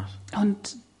personas.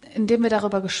 Und indem wir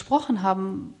darüber gesprochen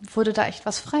haben, wurde da echt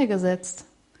was freigesetzt.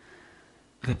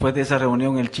 Después de esa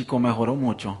reunión, el chico mejoró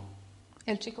mucho.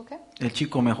 ¿El chico qué? El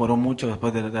chico mejoró mucho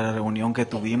después de la reunión que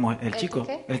tuvimos. El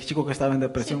chico que estaba en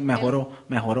depresión sí,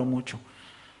 mejoró mucho.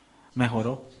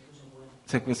 Mejoró.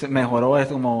 Se mejoró, es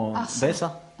como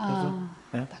besa.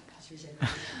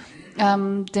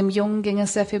 Dem Jungen ging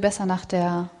es sehr viel besser nach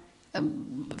der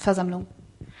Versammlung.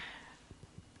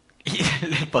 Y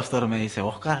el pastor me dice,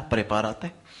 Oscar,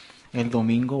 prepárate. El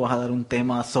domingo vas a dar un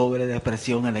tema sobre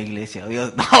depresión en la iglesia.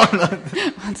 Dios, no.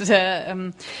 Und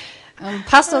der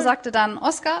Pastor sagte dann,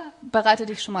 Oscar, bereite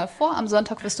dich schon mal vor, am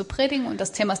Sonntag wirst du predigen und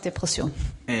das Thema ist Depression.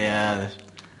 Ja,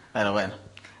 Pero bueno,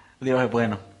 Dios es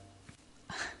bueno.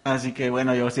 Así que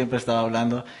bueno, yo siempre estaba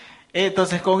hablando.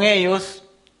 Entonces con ellos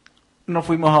nos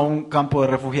fuimos a un campo de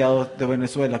refugiados de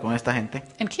Venezuela con esta gente.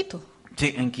 In Quito.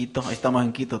 Sí, en Quito, ahí estamos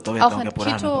en Quito, todavía Auch tengo que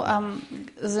in apurarme.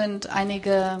 Quito sind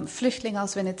einige Flüchtlinge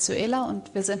aus Venezuela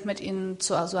und wir sind mit ihnen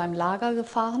zu so einem Lager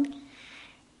gefahren.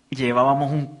 Llevábamos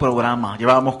un programa,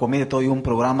 llevábamos comida y todo y un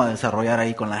programa a desarrollar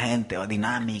ahí con la gente, o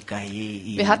dinámicas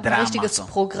y Wir hatten ein dramas. richtiges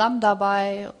Programm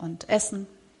dabei und Essen.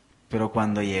 Pero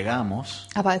cuando llegamos,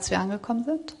 Aber als wir angekommen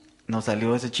sind, nos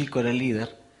salió ese chico, era el líder,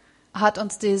 hat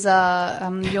uns dieser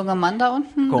junge Mann da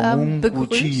unten con un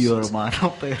cuchillo, begrüßt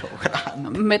hermano, pero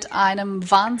grande. mit einem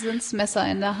Wahnsinnsmesser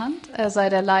in der Hand. Er sei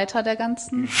der Leiter der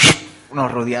ganzen.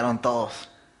 Nos rodearon todos,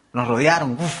 nos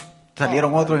rodearon,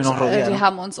 salieron otros y nos Die rodearon.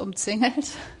 haben uns umzingelt.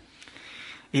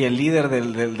 Y el líder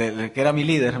del que era mi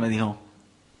líder me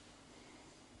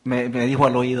dijo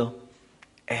al oído,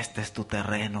 este es tu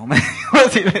terreno. Me dijo,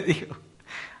 así me dijo.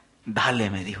 Dale,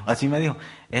 me dijo. Así me dijo.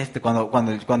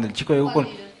 Cuando el chico llegó con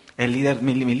el líder,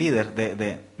 mi líder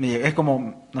es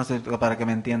como, no sé, para que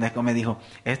me entiendas, es como me dijo,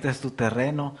 este es tu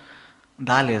terreno,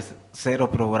 dale,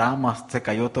 0 programas, se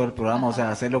cayó todo el programa, o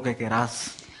sea, haz lo que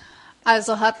querás.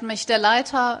 Also hat mich der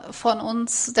Leiter von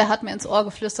uns, der hat mir ins Ohr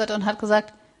geflüstert und hat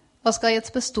gesagt, Oskar,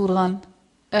 jetzt bist du dran.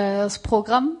 Das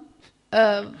Programm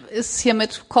ist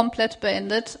hiermit komplett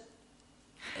beendet.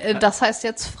 Das heißt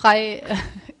jetzt frei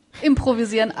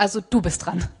improvisieren, also du bist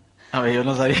dran. Aber yo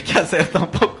no sabía qué hacer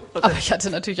tampoco. O sea, Aber ich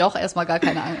hatte natürlich auch erstmal gar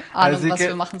keine Ahnung, así was que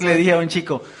wir machen le sollen. dije a un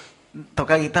chico,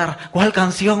 toca guitarra. ¿Cuál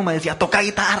canción? Me decía, toca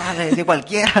guitarra. Le decía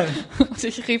cualquiera. Und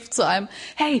ich rief zu einem,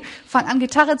 hey, fang an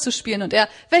Gitarre zu spielen. Und er,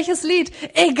 welches Lied?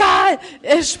 Egal,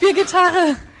 spiel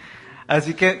Gitarre.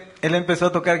 Así que él empezó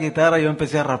a tocar guitarra y yo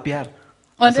empecé a rapear.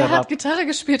 Und Hacer er hat rap. Gitarre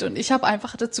gespielt und ich habe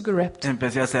einfach dazu gerappt.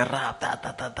 Empecé a hacer rap, ta,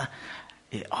 ta, ta, ta.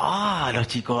 Y, los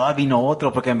chicos, vino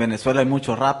otro, porque en Venezuela hay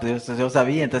mucho rap, yo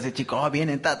sabía, entonces chicos,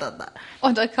 vienen, ta, ta, ta.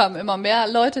 Und da kamen immer mehr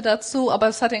Leute dazu, aber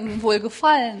es hat ihnen wohl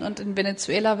gefallen. Und in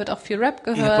Venezuela wird auch viel Rap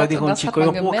Y después gehört dijo und un das hat chico, yo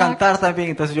man puedo gemerkt. cantar también,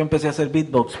 entonces yo empecé a hacer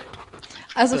beatbox.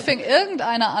 Also fing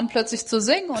irgendeiner an plötzlich zu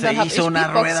singen und Se dann habe ich hizo una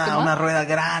Beatbox rueda gemacht.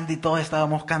 grande y todos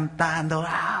estábamos cantando.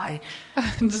 Ay.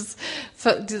 Das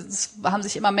haben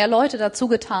sich immer mehr Leute dazu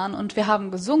getan und wir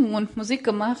haben gesungen und Musik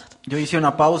gemacht. Yo hice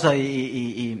una pausa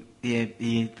y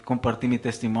compartí mi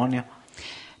testimonio.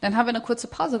 Dann haben wir eine kurze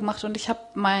Pause gemacht und ich habe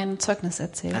mein Zeugnis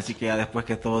erzählt. Así que ya después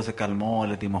que todo se calmó,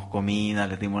 le dimos comida,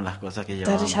 le dimos las cosas que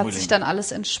llevábamos. Dadurch hat muy sich lindo. dann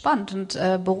alles entspannt und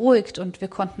beruhigt und wir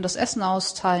konnten das Essen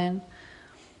austeilen.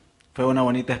 Fue una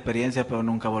bonita experiencia, pero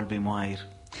nunca volvimos a ir.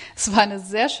 Es war eine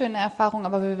sehr schöne Erfahrung,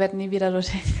 aber wir werden nie wieder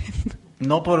dorthin gehen.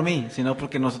 No por mí, sino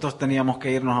porque nosotros teníamos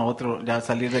que irnos a otro, ya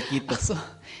salir de Quito. Ach so,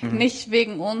 nicht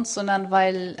wegen uns, sondern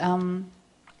weil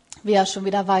wir ja schon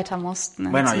wieder weiter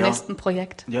mussten Bueno, zum yo- nächsten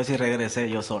Projekt. Yo sí regresé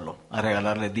yo solo a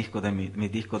regalarle discos de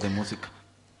mis discos de música.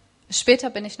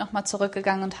 Später bin ich nochmal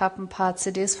zurückgegangen und habe ein paar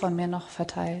CDs von mir noch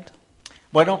verteilt.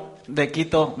 Bueno, de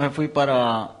Quito me fui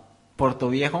para Puerto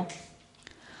Viejo.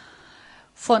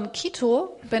 Von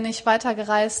Quito bin ich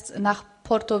weitergereist nach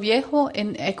Puerto Viejo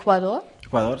in Ecuador.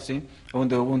 Ecuador, sí,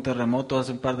 donde hubo un terremoto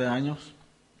hace un par de años.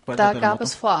 Fuerte Da terremoto. gab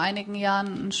es vor einigen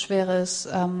Jahren ein schweres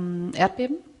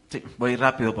Erdbeben. Sí, voy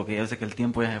rápido porque yo sé que el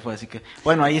tiempo ya se fue, así que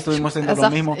bueno, ahí estuvimos haciendo Er lo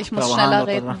sagt, mismo, ich muss schneller trabajando,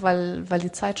 reden, weil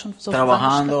die Zeit schon so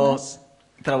trabajando, vorangeschritten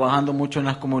ist. trabajando mucho en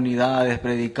las comunidades,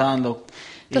 predicando.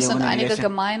 Y Das en sind una einige iglesia-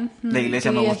 Gemeinden, la die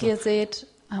iglesia me ihr gustó. hier seht.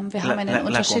 Wir haben in den La comida era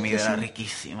unterschiedlichen...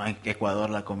 riquísima, en Ecuador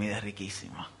la comida es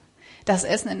riquísima. Das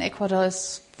Essen in Ecuador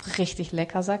ist richtig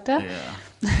lecker, sagt er. Yeah.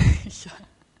 Ja.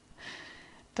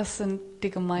 Das sind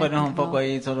die Gemeinden. Bueno, un genau. poco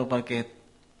ahí solo para que...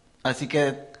 Así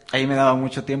que ahí me daban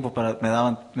mucho tiempo, me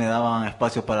daban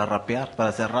espacio para rapear,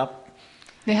 para hacer rap.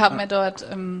 Wir haben mir dort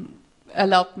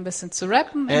erlaubt, ein bisschen zu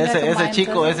rappen in der Gemeinde. Ese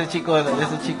chico.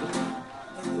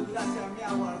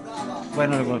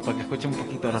 Bueno, para que escuche un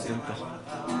poquito la cinta.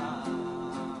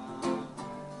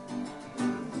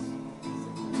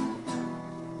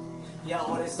 Y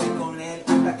ahora estoy con él,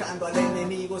 atacando al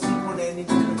enemigo sin poner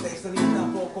ningún pretexto ni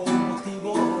tampoco un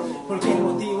motivo. Porque el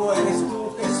motivo eres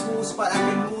tú, Jesús, para que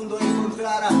el mundo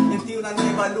encontrara en ti una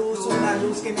nueva luz, una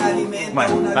luz que me alimenta,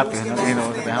 Bueno, una rápido, luz que no me quiero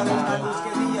sustenta, dejamos una todo. luz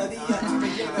que día a día me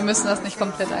lleva. Wir müssen das nicht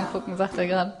komplett angucken, sagt er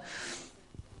gerade.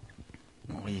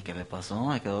 Oye, ¿qué le pasó?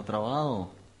 Me quedó trabado.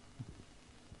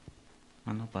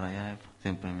 Bueno, para allá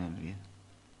siempre me olvido.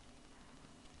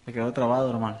 Me quedó trabado,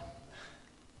 hermano.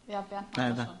 Ja, Bernd macht Ahí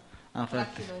das está. schon. Ah,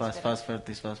 fertig,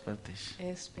 fast fertig.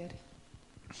 Espere.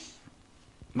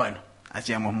 Bueno,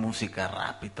 hacíamos música,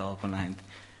 rap y todo con la gente.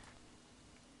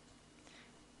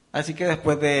 Así que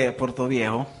después de Puerto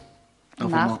Viejo,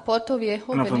 Nach Puerto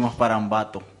Viejo nos bin fuimos ich para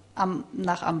Ambato.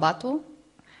 nach Ambato.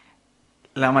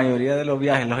 la mayoría de los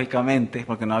viajes, lógicamente,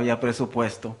 porque no había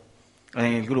presupuesto en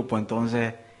el grupo,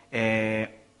 entonces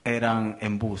eran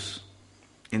en bus.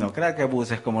 Y no crea que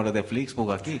bus es como los de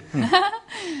Flixbus aquí.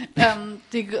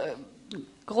 Die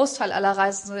Großteil aller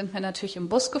Reisen sind wir natürlich im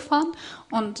Bus gefahren.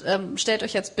 Und stellt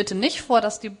euch jetzt bitte nicht vor,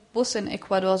 dass die Busse in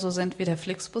Ecuador so sind wie der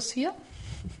Flixbus hier.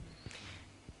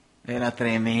 Era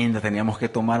tremendo, teníamos que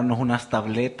tomarnos unas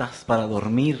tabletas para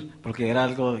dormir, porque era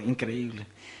algo increíble.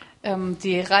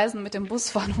 Die Reisen mit dem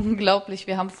Bus waren unglaublich.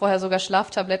 Wir haben vorher sogar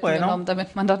Schlaftabletten genommen,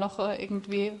 damit man da noch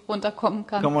irgendwie runterkommen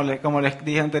kann. Como les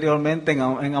dije anteriormente,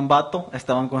 en Ambato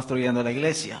estaban construyendo la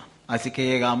iglesia. Así que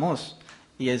llegamos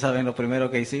y ya saben lo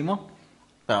primero que hicimos,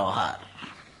 trabajar.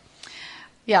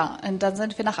 Ja, und dann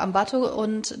sind wir nach Ambato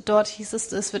und dort hieß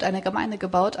es wird eine Gemeinde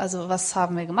gebaut. Also was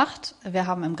haben wir gemacht? Wir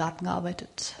haben im Garten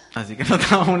gearbeitet. Así que nos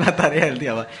damos una tarea el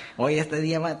día. Hoy este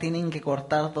día tienen que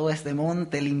cortar todo este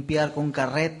monte, limpiar con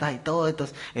carretas y todo.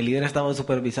 Entonces el líder estaba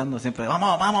supervisando siempre,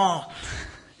 vamos, vamos.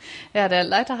 Ja, der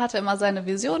Leiter hatte immer seine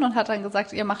Vision und hat dann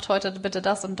gesagt, ihr macht heute bitte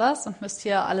das und müsst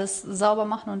hier alles sauber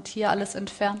machen und hier alles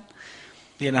entfernen.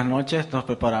 Y en las noches nos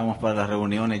preparábamos para las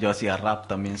reuniones. Yo hacía rap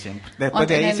también siempre. Después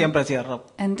de ahí siempre hacía rap.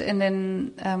 Und in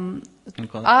den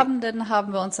Abenden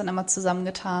haben wir uns dann immer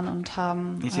zusammengetan und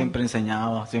haben y siempre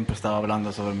enseñaba, siempre estaba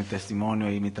hablando sobre mi testimonio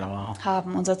y mi trabajo.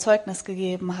 Haben unser Zeugnis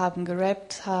gegeben, haben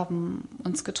gerappt, haben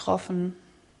uns getroffen.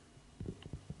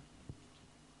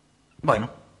 Bueno,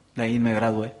 de ahí me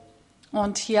gradué.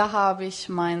 Und hier habe ich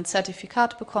mein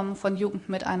Zertifikat bekommen von Jugend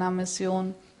mit einer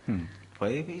Mission. Fue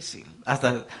difícil.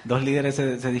 Hasta 2 líderes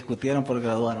se discutieron por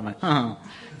graduarme.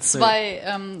 Zwei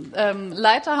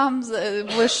Leiter haben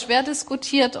wohl schwer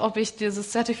diskutiert, ob ich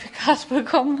dieses Zertifikat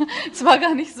bekomme. Es war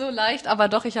gar nicht so leicht, aber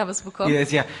doch, ich habe es bekommen. Y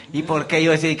decía, ¿y por qué?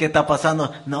 Yo decía, ¿qué está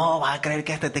pasando? No, vas a creer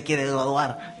que este te quiere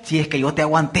graduar. Si es que yo te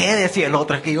aguanté, decía el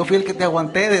otro. Es que yo fui el que te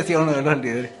aguanté, decía uno de los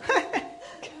líderes.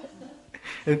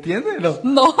 ¿Entiendes?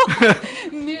 No.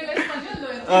 Ni el español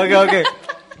lo entiende.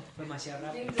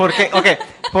 Okay.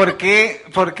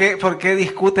 ¿Por qué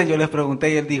discuten? Yo les pregunté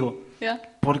y él dijo,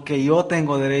 porque yo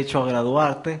tengo derecho a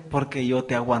graduarte, porque yo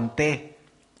te aguanté,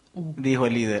 dijo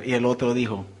el líder. Y el otro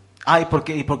dijo, ay,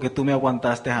 porque tú me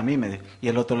aguantaste a mí, me dijo. Y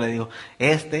el otro le dijo,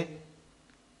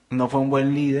 no fue un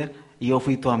buen líder y yo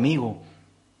fui tu amigo,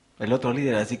 el otro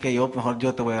líder, así que mejor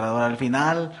yo te voy a graduar al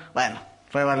final. Bueno,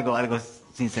 fue algo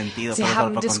sin sentido. Sie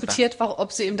haben diskutiert,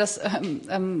 ob sie ihm das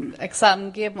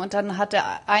Examen geben, und dann hat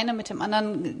der eine mit dem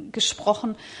anderen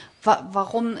gesprochen,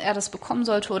 warum er das bekommen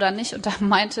sollte oder nicht, und da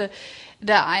meinte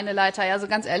der eine Leiter, ja, also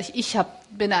ganz ehrlich,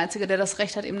 bin der Einzige, der das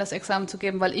Recht hat, ihm das Examen zu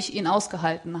geben, weil ich ihn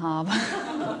ausgehalten habe.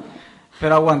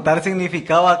 Pero aguantar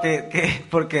significaba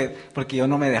porque yo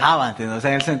no me dejaba, ¿entiendes? O sea,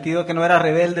 en el sentido que no era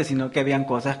rebelde, sino que habían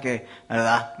cosas que,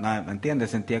 ¿verdad? No, ¿me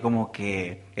entiendes? Sentía como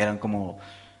que eran como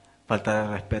falta de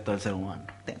respeto al ser humano.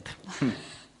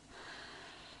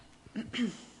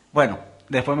 Bueno,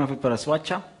 después me fui para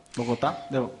Soacha, Bogotá.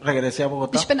 Regresé a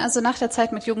Bogotá. Ich bin also nach der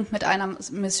Zeit mit Jugend mit einer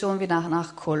Mission wieder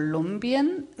nach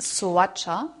Kolumbien,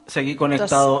 Soacha. Seguí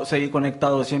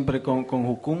conectado siempre con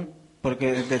Jucum,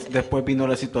 porque después vino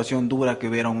la situación dura, que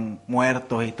hubieron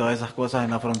muertos y todas esas cosas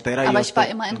en la frontera. Aber ich war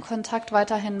immer in Kontakt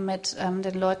weiterhin mit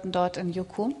den Leuten dort in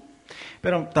Jucum.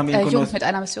 Pero también Jugend mit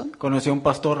einer Mission. Conocí a un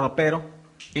pastor rapero.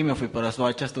 Y me fui para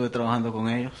Soacha, estuve trabajando con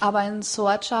ellos. Aber in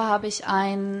Soacha habe ich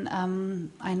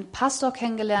einen Pastor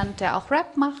kennengelernt, der auch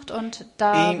Rap macht, und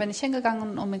da bin ich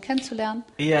hingegangen, um ihn kennenzulernen.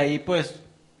 Y ahí pues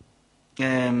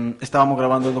estábamos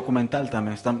grabando el documental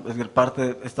también,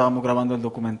 estábamos grabando el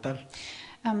documental.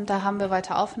 Da haben wir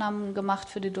weiter Aufnahmen gemacht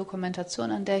für die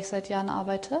Dokumentation, an der ich seit Jahren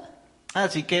arbeite.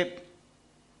 Así que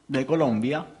de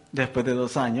Colombia, después de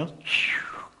 2 años,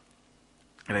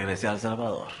 regresé a El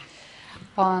Salvador.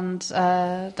 Und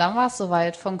dann war es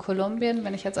soweit. Von Kolumbien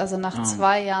bin ich jetzt also nach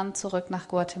 2 Jahren zurück nach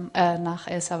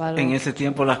El Salvador. En ese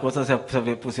tiempo las cosas se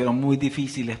pusieron muy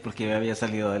difíciles porque yo había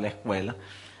salido de la escuela.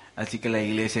 Así que la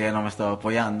iglesia ya no me estaba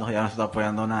apoyando, ya no estaba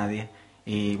apoyando a nadie.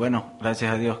 Y bueno,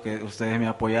 gracias a Dios que ustedes me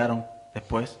apoyaron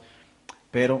después.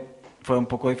 Pero fue un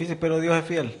poco difícil, pero Dios es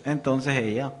fiel. Entonces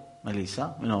ella,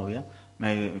 Melissa, mi novia,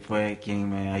 fue quien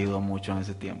me ayudó mucho en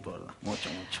ese tiempo, ¿verdad? Mucho,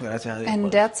 gracias a Dios. In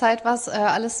der Zeit war es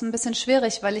alles ein bisschen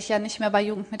schwierig, weil ich ja nicht mehr bei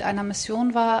Jugend mit einer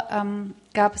Mission war,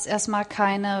 gab es erstmal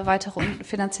keine weitere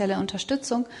finanzielle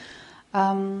Unterstützung.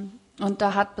 Und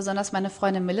da hat besonders meine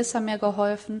Freundin Melissa mir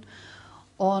geholfen.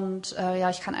 Und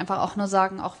ich kann einfach auch nur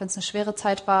sagen, auch wenn es eine schwere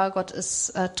Zeit war, Gott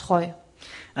ist treu.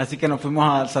 Así que nos fuimos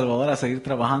a El Salvador a seguir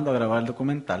trabajando, a grabar el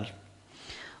documental.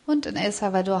 Und in El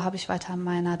Salvador habe ich weiter an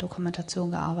meiner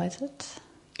Dokumentation gearbeitet.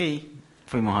 Y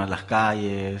fuimos a las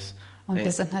calles. Und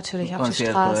wir sind natürlich auf die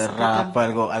Straßen. De rap,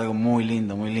 gegangen. algo muy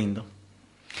lindo, muy lindo.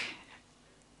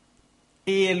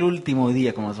 Y el último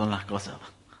día, como son las cosas.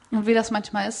 Und wie das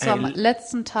manchmal ist, so am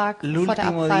letzten Tag El vor der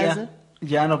último Abreise,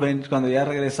 día, cuando ya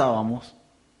regresábamos,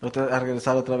 a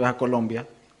regresar otra vez a Colombia,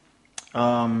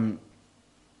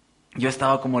 yo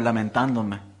estaba como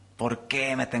lamentándome. ¿Por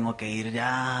qué me tengo que ir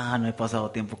ya? No he pasado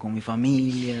tiempo con mi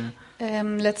familia.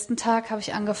 letzten Tag habe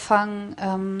ich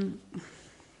angefangen,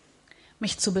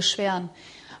 mich zu beschweren.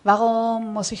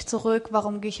 Warum muss ich zurück?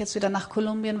 Warum gehe ich jetzt wieder nach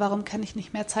Kolumbien? Warum kann ich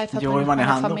nicht mehr Zeit Yo verbringen mit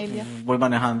meiner Familie? voy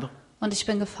manejando Und ich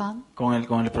bin gefahren. con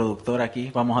el productor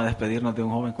aquí. Vamos a despedirnos de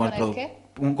un joven. ¿Con el qué?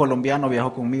 Un colombiano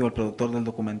viajó conmigo, el productor del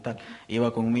documental.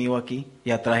 Iba conmigo aquí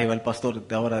y atrás iba el pastor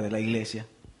de ahora de la iglesia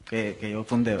que yo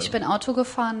fundé. Ich bin Auto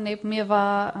gefahren. Neben mir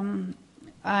war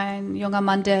ein junger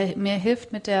Mann, der mir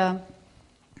hilft mit der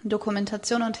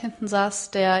Dokumentation, und hinten saß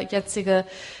der jetzige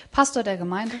Pastor der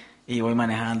Gemeinde. Y voy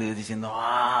manejando y diciendo,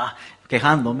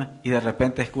 quejándome. Y de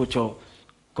repente escucho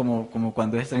como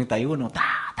cuando es 31,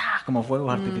 como fuegos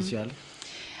artificiales.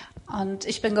 Und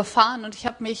ich bin gefahren und ich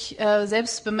habe mich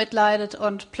selbst bemitleidet,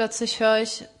 und plötzlich höre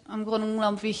ich im Grunde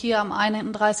genommen wie hier am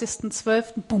 31.12.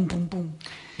 Bum, bum, bum.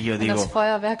 Y yo Wenn das digo,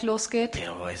 Feuerwerk losgeht.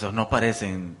 pero esos no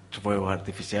parecen fuegos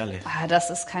artificiales. Das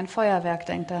ist kein Feuerwerk,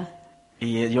 denkt er.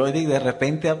 Y yo de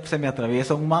repente se me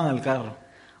atraviesa un man al carro.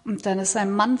 Und dann ist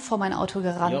ein Mann vor mein Auto Yo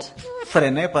gerannt.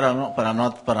 frené para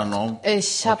no.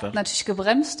 Ich habe natürlich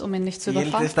gebremst, um ihn nicht zu Y él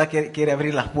überfahren. quiere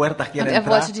abrir las puertas, Und quiere er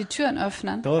entrar. wollte die Türen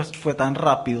öffnen. Todo fue tan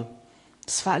rápido.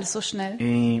 Das war alles so schnell.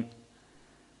 Y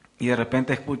de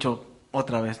repente escucho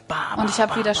otra vez. Und ich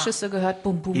habe wieder Schüsse gehört.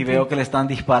 Bum, bum, Y veo bum. que le están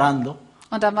disparando.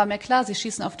 Und dann war mir klar, sie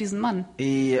schießen auf diesen Mann.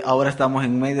 Y ahora estamos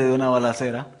en medio de una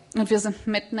balacera. Und wir sind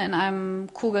mitten in einem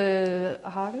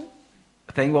Kugelhagel.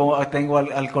 Tengo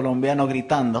al colombiano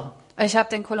gritando Ich habe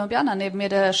den Kolumbianer neben mir,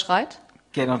 der schreit.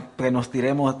 que nos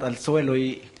tiremos al suelo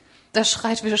y Der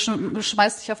schreit,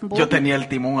 schmeißt dich auf den yo Boden. tenía el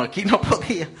timón aquí, no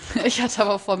podía. Ich hatte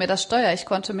aber vor mir das Steuer. Ich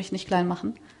konnte mich nicht klein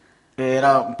machen.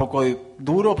 Era un poco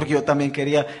duro porque yo también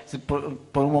quería,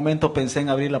 por un momento pensé en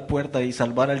abrir la puerta y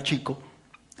salvar al chico.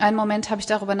 Einen Moment habe ich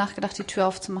darüber nachgedacht, die Tür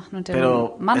aufzumachen und den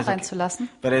Pero Mann eso, reinzulassen.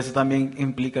 pero eso también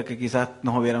implica que quizás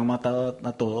nos hubieran matado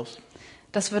a todos.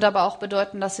 Das würde aber auch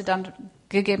bedeuten, dass sie dann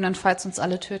gegebenenfalls uns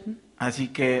alle töten. Así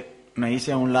que me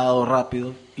hice a un lado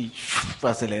rápido y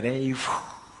aceleré y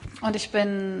Und ich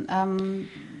bin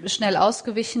schnell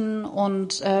ausgewichen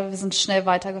und wir sind schnell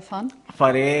weitergefahren.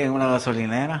 paré en una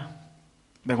gasolinera.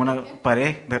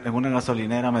 En una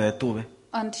gasolinera, me detuve.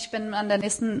 Und ich bin an der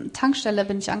nächsten Tankstelle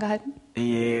bin ich angehalten.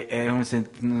 Y era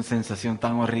una sensación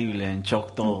tan horrible, en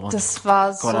shock todo. Das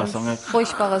war so ein Corazón.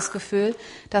 furchtbares Gefühl.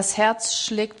 Das Herz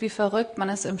schlägt wie verrückt, man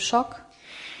ist im Schock.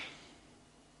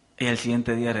 Y al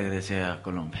siguiente día regresé a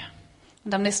Colombia.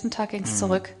 Und am nächsten Tag ging es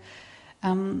zurück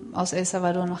aus El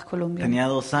Salvador nach Kolumbien. Tenía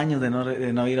 2 años de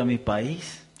no ir a mi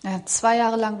país. 2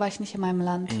 Jahre lang war ich nicht in meinem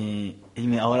Land. Y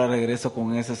ahora regreso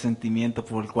con ese sentimiento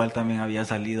por el cual también había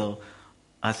salido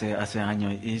hace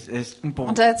años. Y es un poco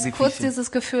Und als kurz difícil. dieses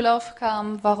Gefühl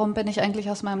aufkam, warum bin ich eigentlich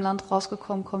aus meinem Land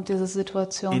rausgekommen, kommt diese Y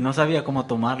Situation. no sabía cómo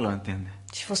tomarlo, ¿entiendes?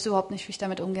 Ich wusste überhaupt nicht, wie ich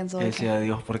damit umgehen Y sollte. decía,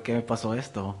 Dios, ¿por qué me pasó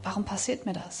esto? Warum passiert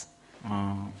mir das?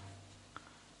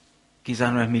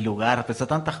 Quizás no es mi lugar. Pensé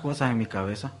tantas cosas en mi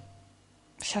cabeza.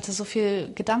 Ich hatte so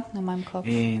viel Gedanken in meinem Kopf.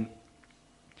 Y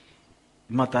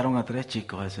mataron a 3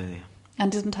 chicos ese día. An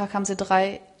diesem Tag haben sie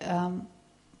 3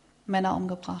 Männer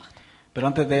umgebracht. Pero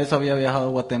antes de eso había viajado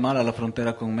a Guatemala, a la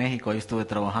frontera con México. Ahí estuve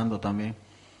trabajando también.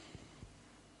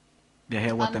 Viajé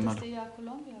a Guatemala.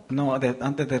 No,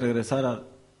 antes de regresar,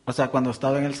 o sea, cuando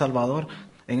estaba en El Salvador,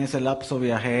 en ese lapso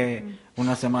viajé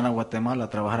una semana a Guatemala a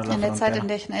trabajar a la In der Zeit, in frontera.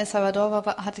 der ich in El Salvador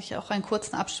war, hatte ich auch einen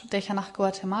kurzen Abstecher nach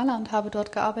Guatemala und habe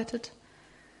dort gearbeitet.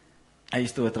 Ahí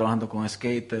estuve trabajando con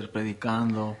skaters,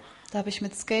 predicando, Da habe ich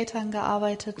mit Skatern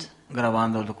gearbeitet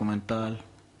grabando el documental.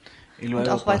 Y und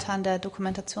luego, auch weiter an der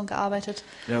Dokumentation gearbeitet.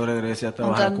 luego regresé a Und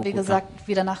trabajar en dann, wie Cúcuta. gesagt,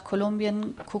 wieder nach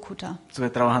Kolumbien, Cúcuta. Estuve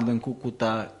trabajando en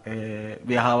Cúcuta,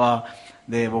 viajaba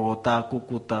de Bogotá a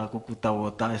Cúcuta, Cúcuta a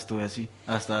Bogotá, estuve así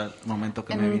hasta el momento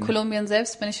que me In vine. Kolumbien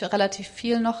selbst bin ich relativ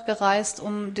viel noch gereist,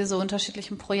 um diese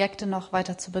unterschiedlichen Projekte noch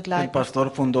weiter zu El begleiten. pastor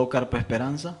fundó Carpa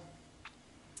Esperanza,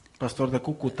 pastor de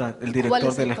Cúcuta, el ¿Cuál director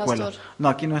es de el la escuela. pastor? No,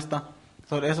 aquí no está.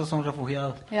 Esos son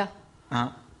refugiados. Ja.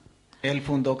 Ajá. Él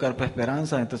fundó Carpa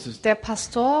Esperanza, entonces Der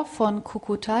Pastor von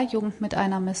Cúcuta, Jugend mit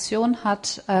einer Mission,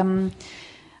 hat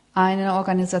eine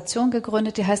Organisation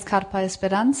gegründet, die heißt Carpa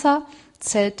Esperanza,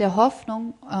 Zelt der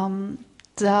Hoffnung.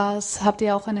 Das habt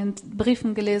ihr auch in den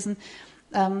Briefen gelesen.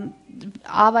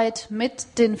 Arbeit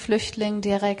mit den Flüchtlingen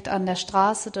direkt an der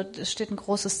Straße. Dort steht ein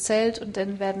großes Zelt und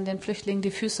dann werden den Flüchtlingen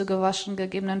die Füße gewaschen,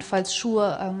 gegebenenfalls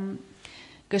Schuhe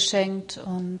geschenkt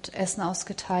und Essen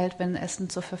ausgeteilt, wenn Essen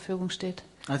zur Verfügung steht.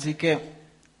 así que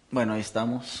Bueno, ahí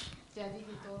estamos.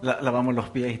 Lavamos los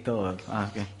pies y todo. Ah,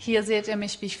 ok. Hier seht ihr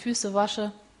mich, wie ich Füße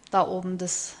wasche. Da oben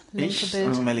das linke Y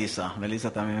Bild. Melissa.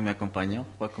 Melissa también me acompañó,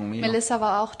 fue conmigo. Melissa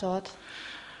war auch dort.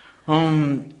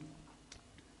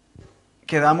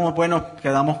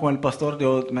 Quedamos con el pastor.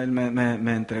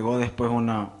 Me entregó después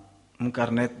un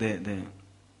carnet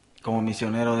como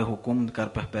misionero de Jucum,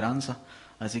 Carpa Esperanza.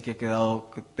 Así que he quedado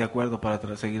de acuerdo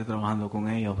para seguir trabajando con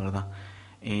ellos, ¿verdad?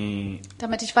 Y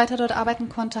Damit ich weiter dort arbeiten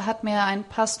konnte, hat mir ein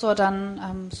Pastor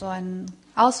dann so einen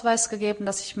Ausweis gegeben,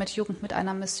 dass ich mit Jugend mit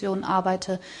einer Mission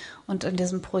arbeite und in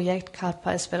diesem Projekt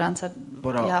Carpa Esperanza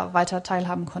weiter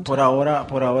teilhaben konnte. por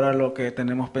ahora lo que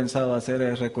tenemos pensado hacer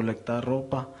es recolectar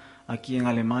ropa aquí en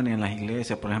Alemania, en las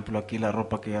iglesias. Por ejemplo, aquí la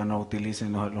ropa que ya no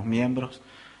utilicen los miembros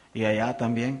y allá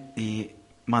también, y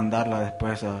mandarla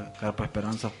después a Carpa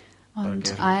Esperanza.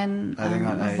 Und ein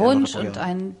Wunsch und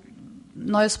ein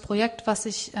neues Projekt, was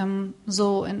ich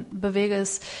so bewege,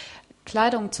 ist,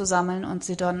 Kleidung zu sammeln und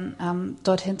sie dann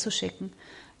dorthin zu schicken.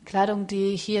 Kleidung,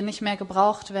 die hier nicht mehr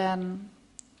gebraucht werden.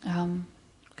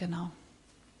 Genau.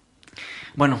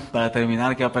 Bueno, para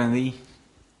terminar, ¿qué aprendí?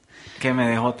 ¿Qué me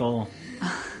dejó todo?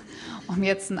 Um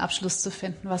jetzt einen Abschluss zu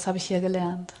finden, was habe ich hier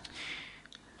gelernt?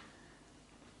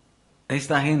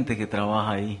 Esta gente que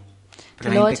trabaja ahí, Die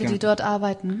Leute, die dort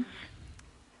arbeiten,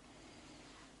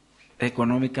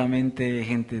 económicamente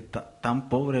gente tan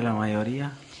pobre la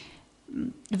mayoría,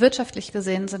 wirtschaftlich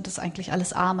gesehen sind es eigentlich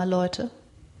alles arme Leute.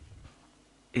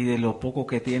 y de lo poco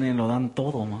que tienen lo dan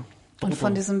todo, man. Und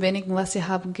von diesem wenigen, was sie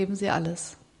haben, geben sie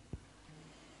alles.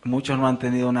 Muchos no han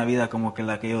tenido una vida como que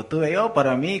la que yo tuve.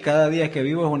 Para mí, cada día que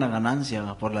vivo es una ganancia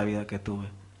por la vida que tuve.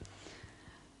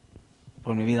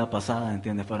 Por mi vida pasada,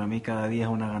 ¿entiendes? Para mí cada día es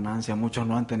una ganancia. Muchos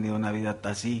no han tenido una vida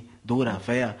así, dura,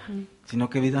 fea, sino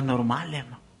que vidas normales,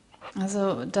 man.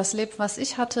 Also das Leben, was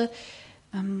ich hatte,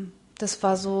 das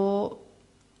war so,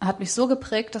 hat mich so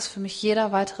geprägt, dass für mich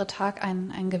jeder weitere Tag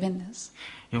ein Gewinn ist.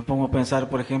 Yo me pongo a pensar,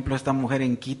 por ejemplo, esta mujer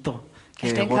en Quito, que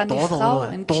Ich denke dejó an die Frau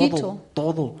in Quito,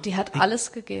 todo, die hat alles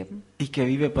gegeben. y que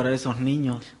vive para esos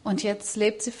niños. Und jetzt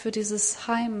lebt sie für dieses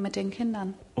Heim mit den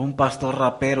Kindern. Un pastor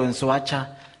rapero en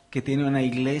Soacha que tiene una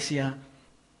iglesia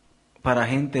para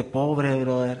gente pobre,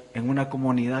 brother, en una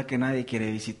comunidad que nadie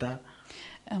quiere visitar.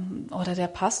 Oder der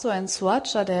Pastor in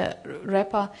Suacha, der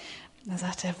Rapper, er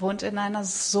sagt, er wohnt in einer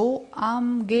so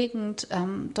armen Gegend.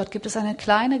 Dort gibt es eine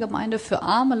kleine Gemeinde für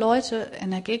arme Leute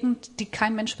in der Gegend, die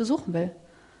kein Mensch besuchen will.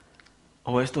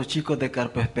 O estos chicos de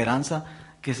Carpa Esperanza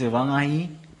que se van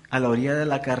ahí a la orilla de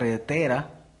la carretera,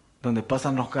 donde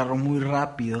pasan los carros muy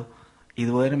rápido y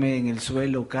duermen en el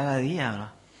suelo cada día,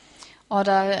 ¿verdad?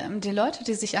 Oder die Leute,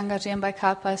 die sich engagieren bei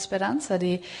Carpa Esperanza,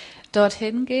 die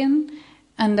dorthin gehen,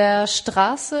 an der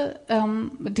Straße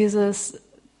dieses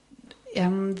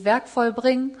Werk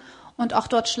vollbringen und auch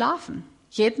dort schlafen.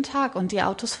 Jeden Tag. Und die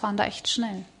Autos fahren da echt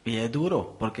schnell. Y es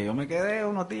duro, porque yo me quedé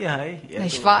unos días ahí. Y es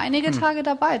Ich duro. war einige Tage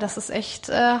dabei. Das ist echt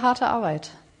harte Arbeit.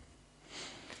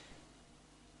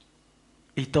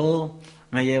 Y todo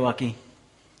me lleva aquí.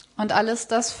 Und alles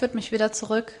das führt mich wieder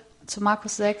zurück zu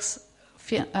Markus 6,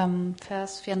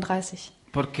 Vers 34.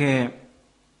 Porque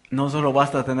no solo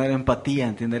basta tener empatía,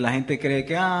 ¿entiendes? La gente cree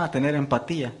que, tener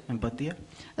empatía.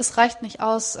 Es reicht nicht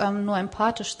aus, nur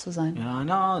empathisch zu sein. Ya,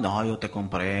 no, yo te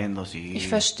comprendo, sí. Ich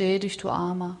verstehe dich, du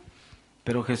Armer.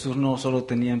 Pero Jesús no solo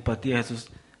tenía empatía, Jesús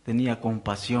tenía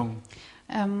compasión.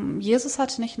 Jesus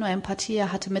hatte nicht nur Empathie,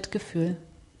 er hatte Mitgefühl.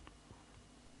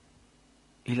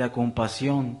 Y la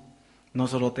compasión no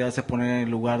solo te hace poner en el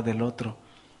lugar del otro,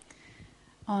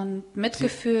 Und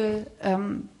Mitgefühl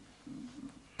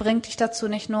bringt dich dazu,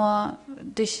 nicht nur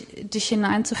dich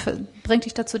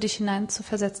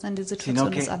hineinzuversetzen in die sino Situation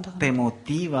que des anderen. te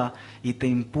motiva y te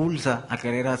impulsa a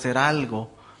querer hacer algo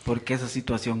porque esa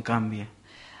situación cambie.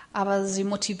 Aber sie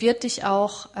motiviert dich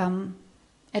auch,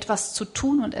 etwas zu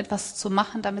tun und etwas zu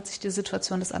machen, damit sich die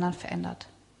Situation des anderen verändert.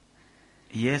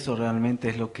 Y eso realmente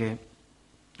es lo que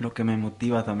me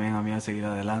motiva también a mí a seguir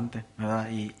adelante, ¿verdad?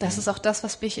 Das ist auch das,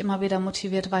 was mich immer wieder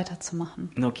motiviert, weiterzumachen.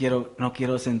 No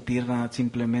quiero sentir nada,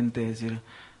 simplemente decir,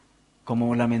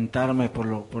 como lamentarme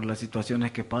por las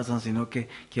situaciones que pasan, sino que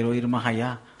quiero ir más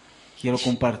allá, quiero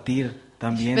compartir Ich will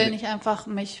también. nicht einfach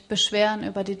mich beschweren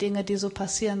über die Dinge, die so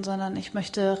passieren, sondern ich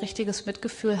möchte richtiges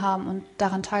Mitgefühl haben und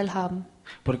daran teilhaben.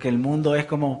 Porque el mundo es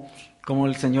como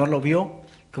el Señor lo vio,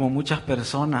 como muchas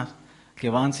personas que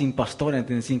van sin pastor,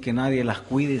 ¿entiendes? Sin que nadie las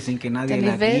cuide, sin que nadie Denn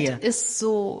las die guíe. Welt ist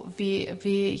so,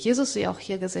 wie Jesus sie auch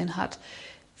hier gesehen hat.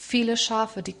 Viele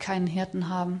Schafe, die keinen Hirten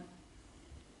haben.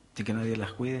 Sin que nadie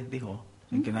las cuide, dijo.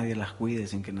 Sin que nadie las cuide,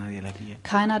 sin que nadie las guíe.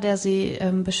 Keiner, der sie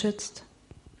beschützt.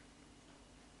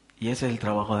 Y ese es el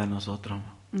trabajo de nosotros.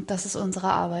 Und das ist unsere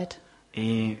Arbeit.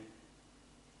 Y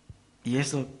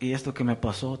esto que me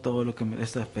pasó,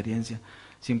 esta experiencia,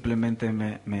 simplemente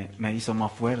me hizo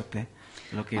más fuerte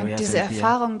lo que yo ya Und diese sentía.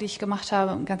 Erfahrungen, die ich gemacht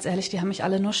habe, ganz ehrlich, die haben mich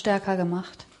alle nur stärker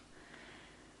gemacht.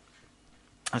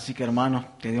 Así que hermanos,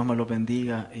 que Dios me los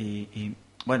bendiga y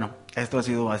bueno, esto ha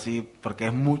sido así porque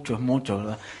es mucho,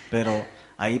 ¿verdad? Pero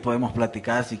ahí podemos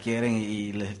platicar si quieren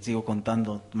y les sigo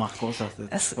contando más cosas.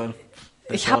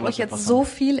 Ich habe euch jetzt so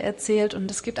viel erzählt und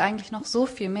es gibt eigentlich noch so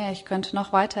viel mehr. Ich könnte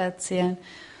noch weiter erzählen.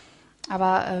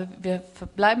 Aber wir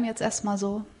bleiben jetzt erstmal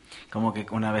so. Como que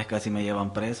una vez casi me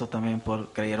llevan preso también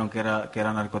creyeron que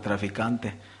era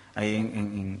narcotraficante. Ahí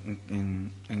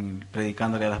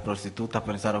predicándole a las prostitutas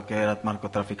pensaron que era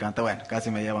narcotraficante. Bueno,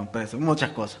 casi me llevan preso.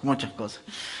 Muchas cosas.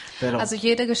 Pero, also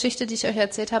jede Geschichte, die ich euch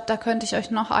erzählt habe, da könnte ich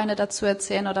euch noch eine dazu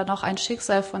erzählen oder noch ein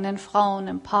Schicksal von den Frauen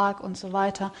im Park und so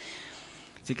weiter.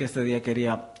 Así que este día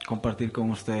quería compartir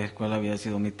con ustedes cuál había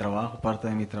sido mi trabajo, parte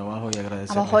de mi trabajo y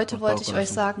agradecerles Aber heute por todo wollte ich euch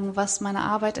corazón. sagen, was meine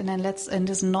Arbeit in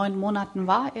diesen 9 Monaten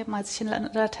war, eben als ich in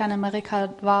Lateinamerika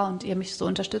war und ihr mich so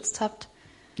unterstützt habt.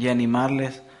 Y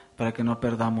animarles para que no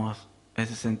perdamos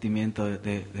ese sentimiento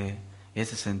de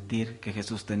ese sentir que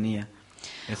Jesús tenía,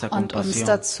 esa Und uns compasión.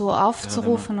 dazu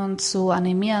aufzurufen und zu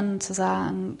animieren, zu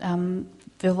sagen,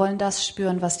 wir wollen das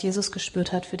spüren, was Jesus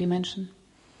gespürt hat für die Menschen.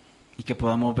 Y que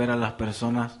podamos ver a las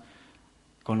personas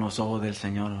con los ojos del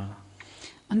Señor, ¿verdad?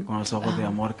 Und Con los ojos de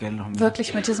amor que Él nos mira.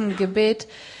 wirklich mit diesem Gebet,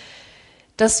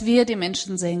 dass wir die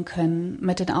Menschen sehen können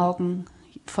mit den Augen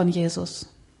von Jesus.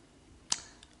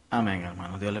 Amén,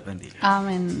 hermano. Dios les bendiga.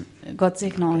 Amen. Gott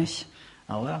segne euch.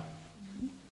 Ahora